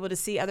was able to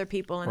see other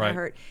people in their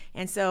hurt.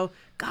 And so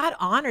God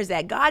honors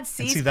that. God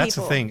sees people. See, that's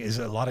the thing, is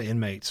a lot of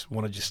inmates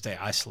want to just stay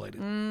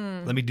isolated.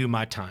 Let me do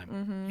my time.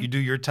 Mm-hmm. You do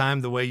your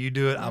time the way you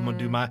do it. I'm going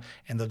to do my,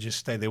 and they'll just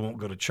stay. They won't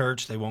go to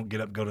church. They won't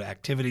get up, go to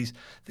activities.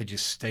 They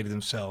just stay to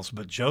themselves.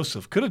 But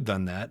Joseph could have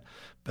done that,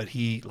 but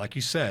he, like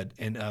you said,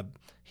 and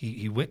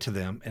he went to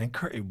them and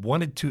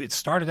wanted to. It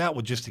started out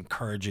with just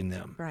encouraging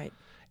them. Right.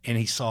 And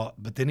he saw,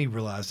 but then he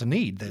realized the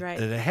need that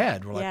they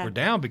had. We're like, we're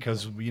down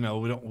because we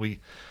can't have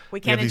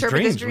these interpret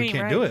dreams. this dream, we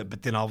can't do it.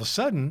 But then all of a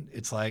sudden,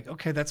 it's like,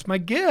 okay, that's my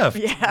gift.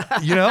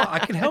 Yeah. I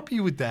can help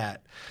you with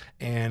that.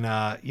 And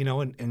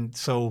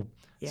so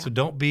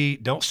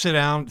don't sit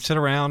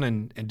around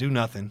and do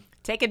nothing.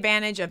 Take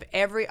advantage of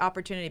every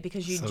opportunity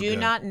because you do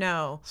not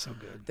know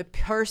the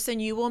person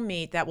you will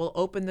meet that will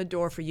open the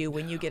door for you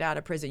when you get out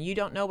of prison. You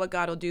don't know what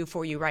God will do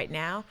for you right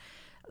now.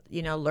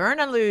 Learn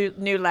a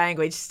new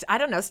language. I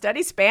don't know,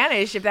 study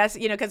Spanish if that's,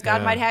 because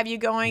God might have you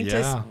going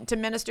to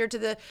minister to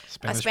the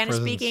Spanish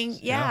speaking.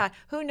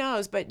 Who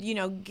knows? But,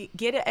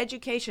 get an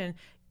education.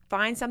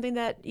 Find something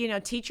that,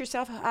 teach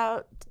yourself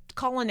how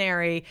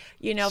culinary,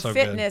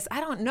 fitness. Good. I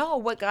don't know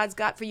what God's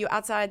got for you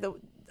outside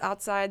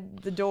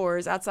the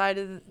doors, outside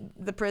of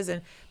the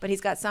prison, but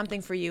he's got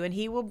something for you, and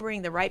he will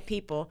bring the right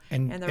people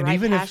and the right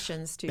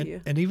passions to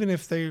you. And even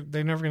if they're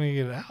never going to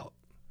get it out,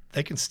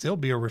 they can still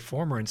be a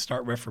reformer and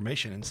start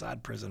reformation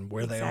inside prison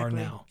where they are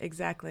now.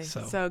 Exactly.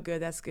 So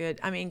good. That's good.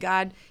 I mean,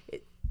 God,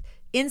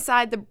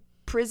 inside the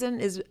prison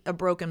is a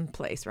broken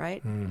place,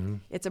 right? Mm-hmm.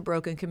 It's a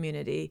broken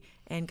community,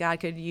 and God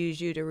could use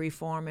you to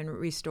reform and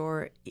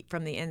restore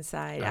from the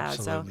inside out.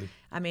 So,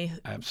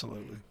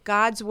 absolutely.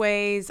 God's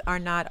ways are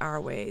not our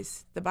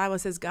ways. The Bible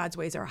says God's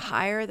ways are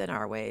higher than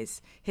our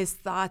ways. His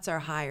thoughts are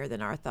higher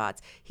than our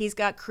thoughts. He's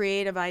got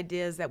creative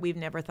ideas that we've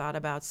never thought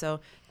about. So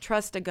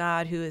trust a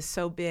God who is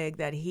so big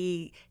that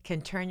he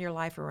can turn your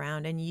life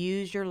around and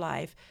use your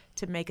life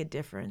to make a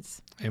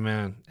difference.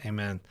 Amen.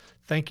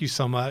 Thank you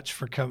so much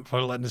for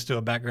letting us do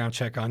a background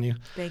check on you.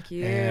 Thank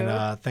you.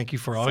 And thank you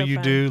for all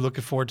you do.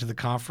 Looking forward to the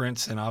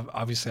conference. And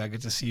obviously I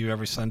get to see you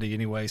every Sunday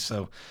anyway.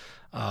 So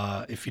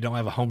if you don't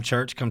have a home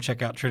church, come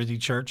check out Trinity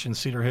Church in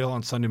Cedar Hill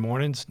on Sunday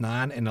mornings,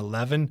 9 and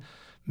 11.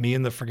 Me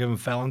and the Forgiven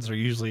Felons are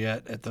usually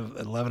at the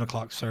 11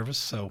 o'clock service.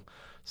 So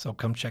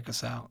come check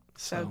us out.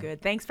 So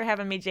good. Thanks for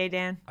having me, J.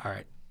 Dan. All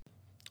right.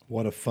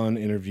 What a fun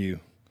interview.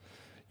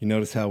 You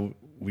notice how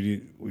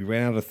we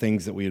ran out of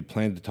things that we had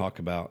planned to talk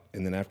about,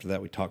 and then after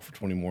that we talked for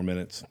 20 more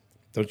minutes.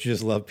 Don't you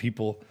just love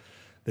people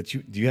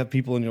do you have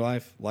people in your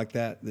life like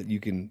that you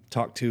can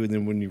talk to, and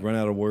then when you run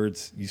out of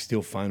words, you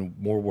still find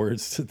more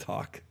words to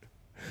talk?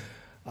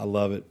 I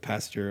love it.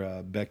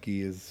 Pastor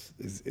Becky is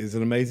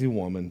an amazing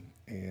woman,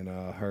 and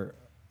her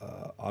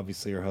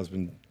obviously her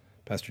husband,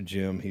 Pastor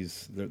Jim,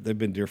 they've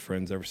been dear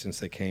friends ever since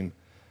they came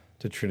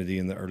to Trinity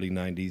in the early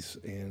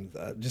 90s, and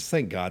just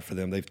thank God for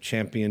them. They've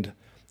championed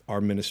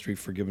our ministry,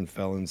 Forgiven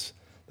Felons.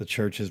 The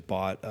church has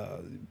bought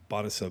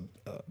us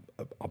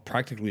a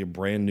practically a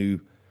brand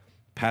new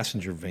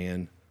passenger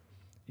van,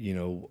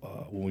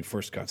 when we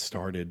first got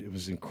started. It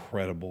was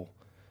incredible.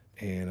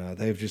 And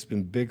they've just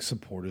been big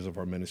supporters of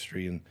our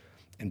ministry and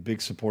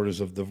big supporters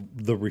of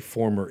the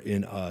reformer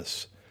in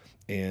us.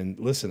 And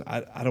listen,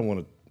 I don't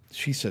want to,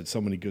 she said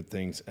so many good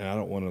things, and I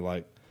don't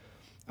want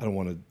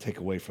to take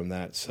away from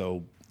that.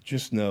 So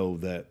just know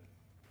that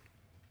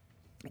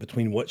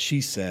between what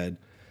she said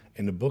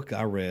and the book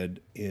I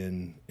read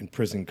in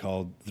prison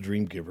called The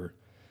Dream Giver,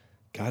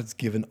 God's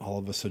given all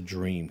of us a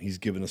dream. He's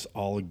given us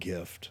all a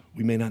gift.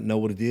 We may not know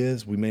what it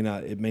is.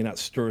 It may not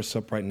stir us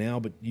up right now,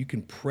 but you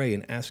can pray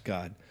and ask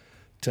God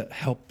to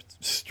help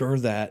stir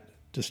that,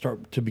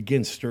 to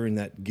begin stirring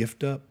that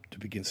gift up, to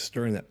begin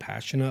stirring that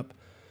passion up.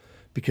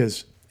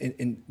 Because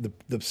in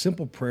the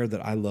simple prayer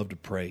that I love to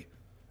pray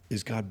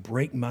is, God,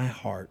 break my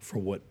heart for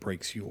what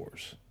breaks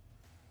yours.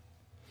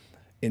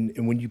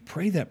 And when you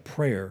pray that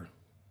prayer,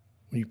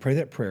 he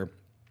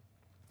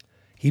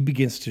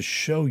begins to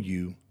show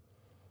you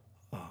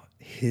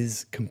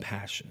his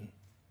compassion,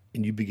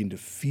 and you begin to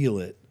feel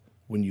it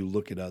when you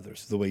look at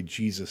others. The way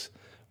Jesus,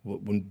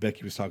 when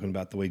Becky was talking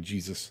about the way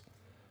Jesus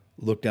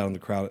looked out on the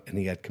crowd and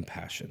he had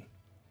compassion.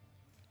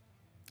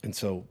 And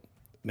so,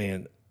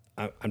 man,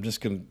 I'm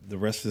just going to, the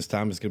rest of this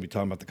time is going to be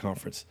talking about the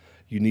conference.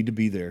 You need to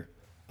be there.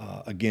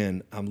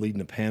 Again, I'm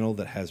leading a panel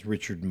that has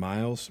Richard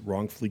Miles,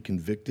 wrongfully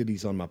convicted.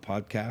 He's on my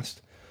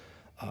podcast.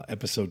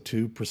 Episode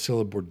 2,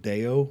 Priscilla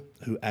Bordeo,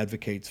 who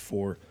advocates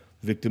for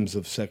victims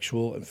of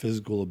sexual and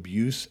physical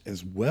abuse,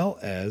 as well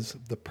as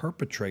the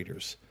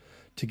perpetrators,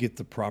 to get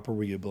the proper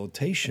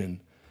rehabilitation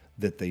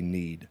that they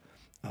need.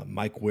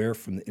 Mike Ware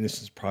from the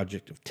Innocence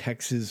Project of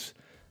Texas,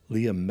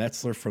 Leah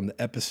Metzler from the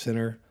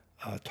Epicenter,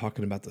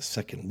 talking about the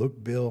Second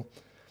Look bill.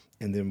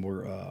 And then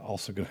we're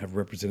also going to have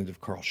Representative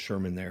Carl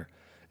Sherman there.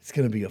 It's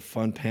going to be a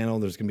fun panel.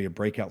 There's going to be a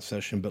breakout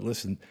session. But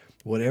listen,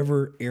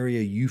 whatever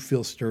area you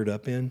feel stirred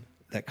up in,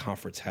 that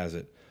conference has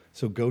it.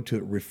 So go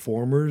to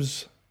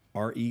Reformers,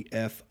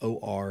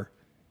 REFORMERS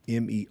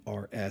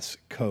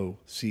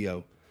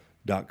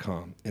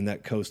co.com. And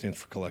that co stands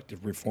for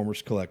collective,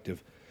 Reformers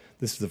Collective.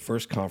 This is the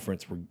first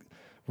conference.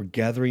 We're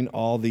gathering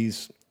all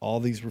these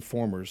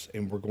reformers,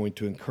 and we're going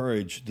to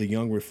encourage the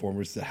young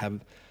reformers that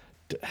haven't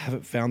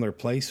found their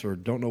place or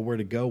don't know where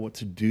to go, what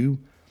to do.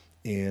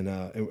 And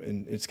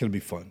it's going to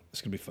be fun.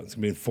 It's going to be fun. It's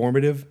going to be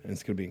informative, and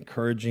it's going to be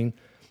encouraging.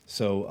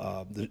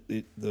 So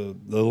the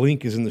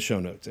link is in the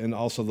show notes, and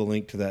also the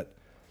link to that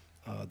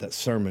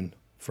sermon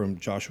from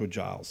Joshua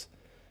Giles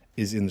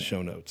is in the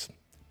show notes.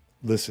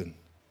 Listen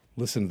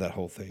to that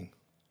whole thing.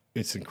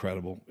 It's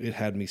incredible. It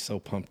had me so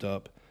pumped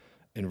up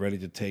and ready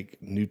to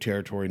take new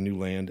territory, new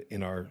land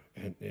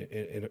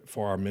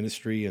for our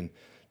ministry and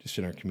just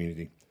in our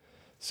community.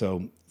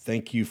 So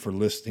thank you for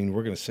listening.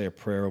 We're going to say a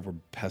prayer over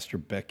Pastor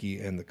Becky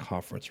and the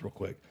conference real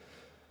quick.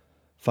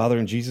 Father,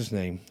 in Jesus'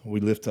 name, we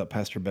lift up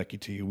Pastor Becky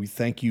to you. We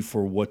thank you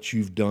for what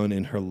you've done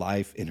in her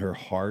life, in her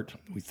heart.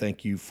 We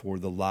thank you for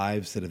the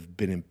lives that have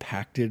been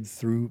impacted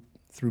through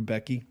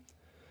Becky.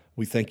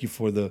 We thank you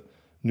for the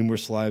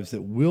numerous lives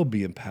that will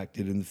be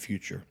impacted in the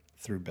future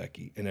through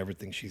Becky and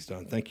everything she's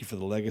done. Thank you for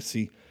the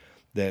legacy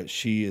that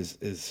she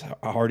is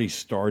already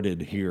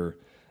started here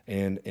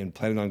and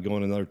planning on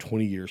going another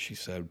 20 years, she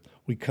said.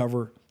 We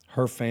cover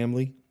her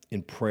family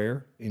in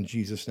prayer in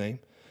Jesus' name.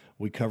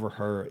 We cover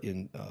her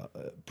in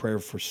prayer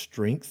for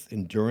strength,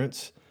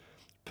 endurance.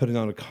 Putting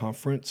on a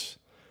conference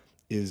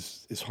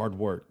is hard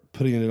work.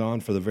 Putting it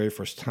on for the very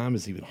first time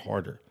is even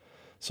harder.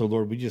 So,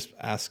 Lord, we lift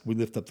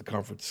up the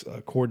conference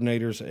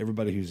coordinators,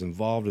 everybody who's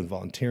involved in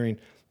volunteering.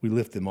 We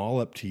lift them all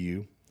up to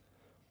you,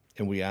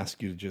 and we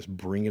ask you to just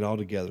bring it all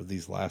together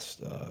these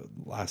last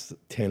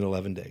 10,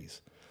 11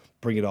 days.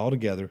 Bring it all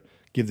together.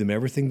 Give them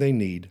everything they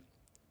need,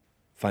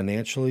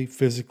 financially,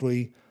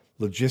 physically,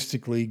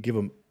 logistically. Give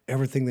them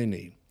everything they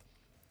need.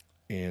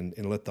 And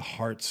let the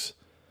hearts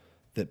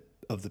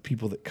of the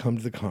people that come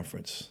to the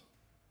conference,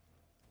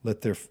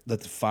 let the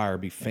fire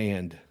be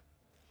fanned.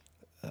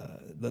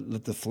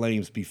 Let the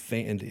flames be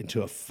fanned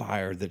into a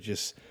fire that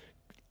just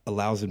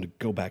allows them to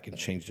go back and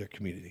change their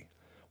community.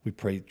 We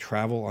pray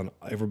travel on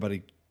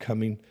everybody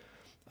coming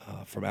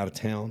from out of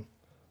town,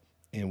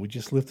 and we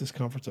just lift this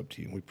conference up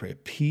to you. And we pray a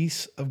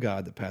peace of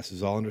God that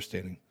passes all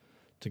understanding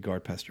to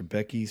guard Pastor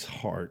Becky's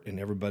heart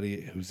and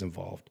everybody who's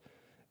involved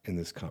in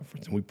this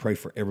conference. And we pray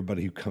for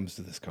everybody who comes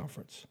to this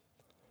conference.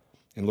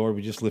 And Lord,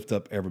 we just lift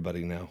up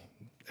everybody now,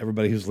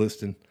 everybody who's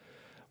listening.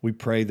 We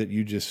pray that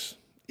you just,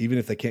 even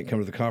if they can't come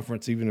to the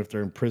conference, even if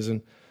they're in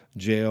prison,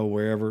 jail,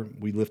 wherever,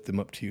 we lift them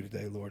up to you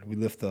today, Lord. We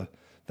lift the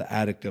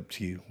addict up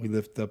to you. We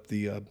lift up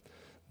the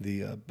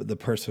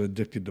person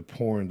addicted to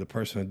porn, the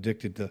person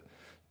addicted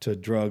to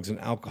drugs and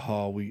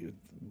alcohol,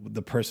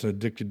 the person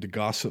addicted to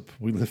gossip.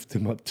 We lift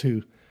them up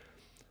too.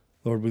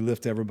 Lord, we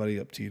lift everybody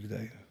up to you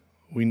today.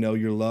 We know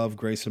your love,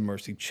 grace, and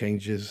mercy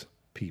changes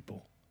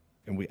people,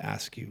 and we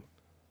ask you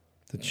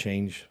to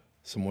change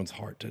someone's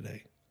heart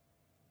today.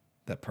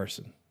 That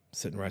person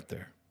sitting right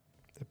there,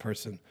 that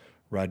person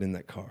riding in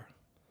that car,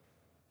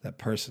 that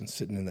person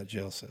sitting in that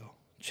jail cell,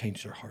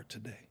 change their heart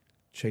today.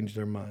 Change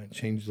their mind,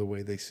 change the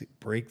way they see,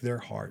 break their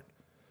heart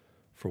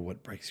for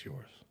what breaks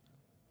yours.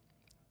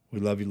 We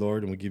love you,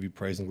 Lord, and we give you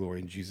praise and glory.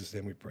 In Jesus'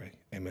 name we pray.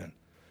 Amen.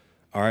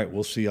 All right,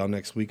 we'll see y'all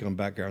next week on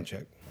Background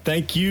Check.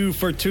 Thank you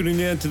for tuning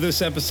in to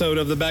this episode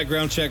of the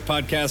Background Check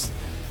podcast,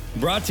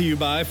 brought to you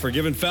by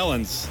Forgiven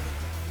Felons,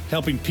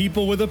 helping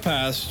people with a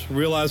past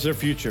realize their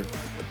future.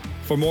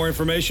 For more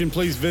information,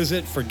 please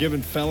visit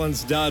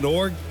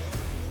forgivenfelons.org.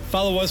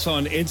 Follow us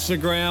on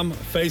Instagram,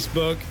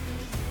 Facebook,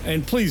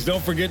 and please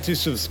don't forget to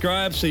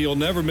subscribe so you'll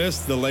never miss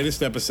the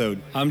latest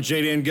episode. I'm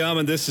J Dan Gum,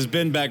 and this has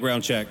been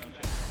Background Check.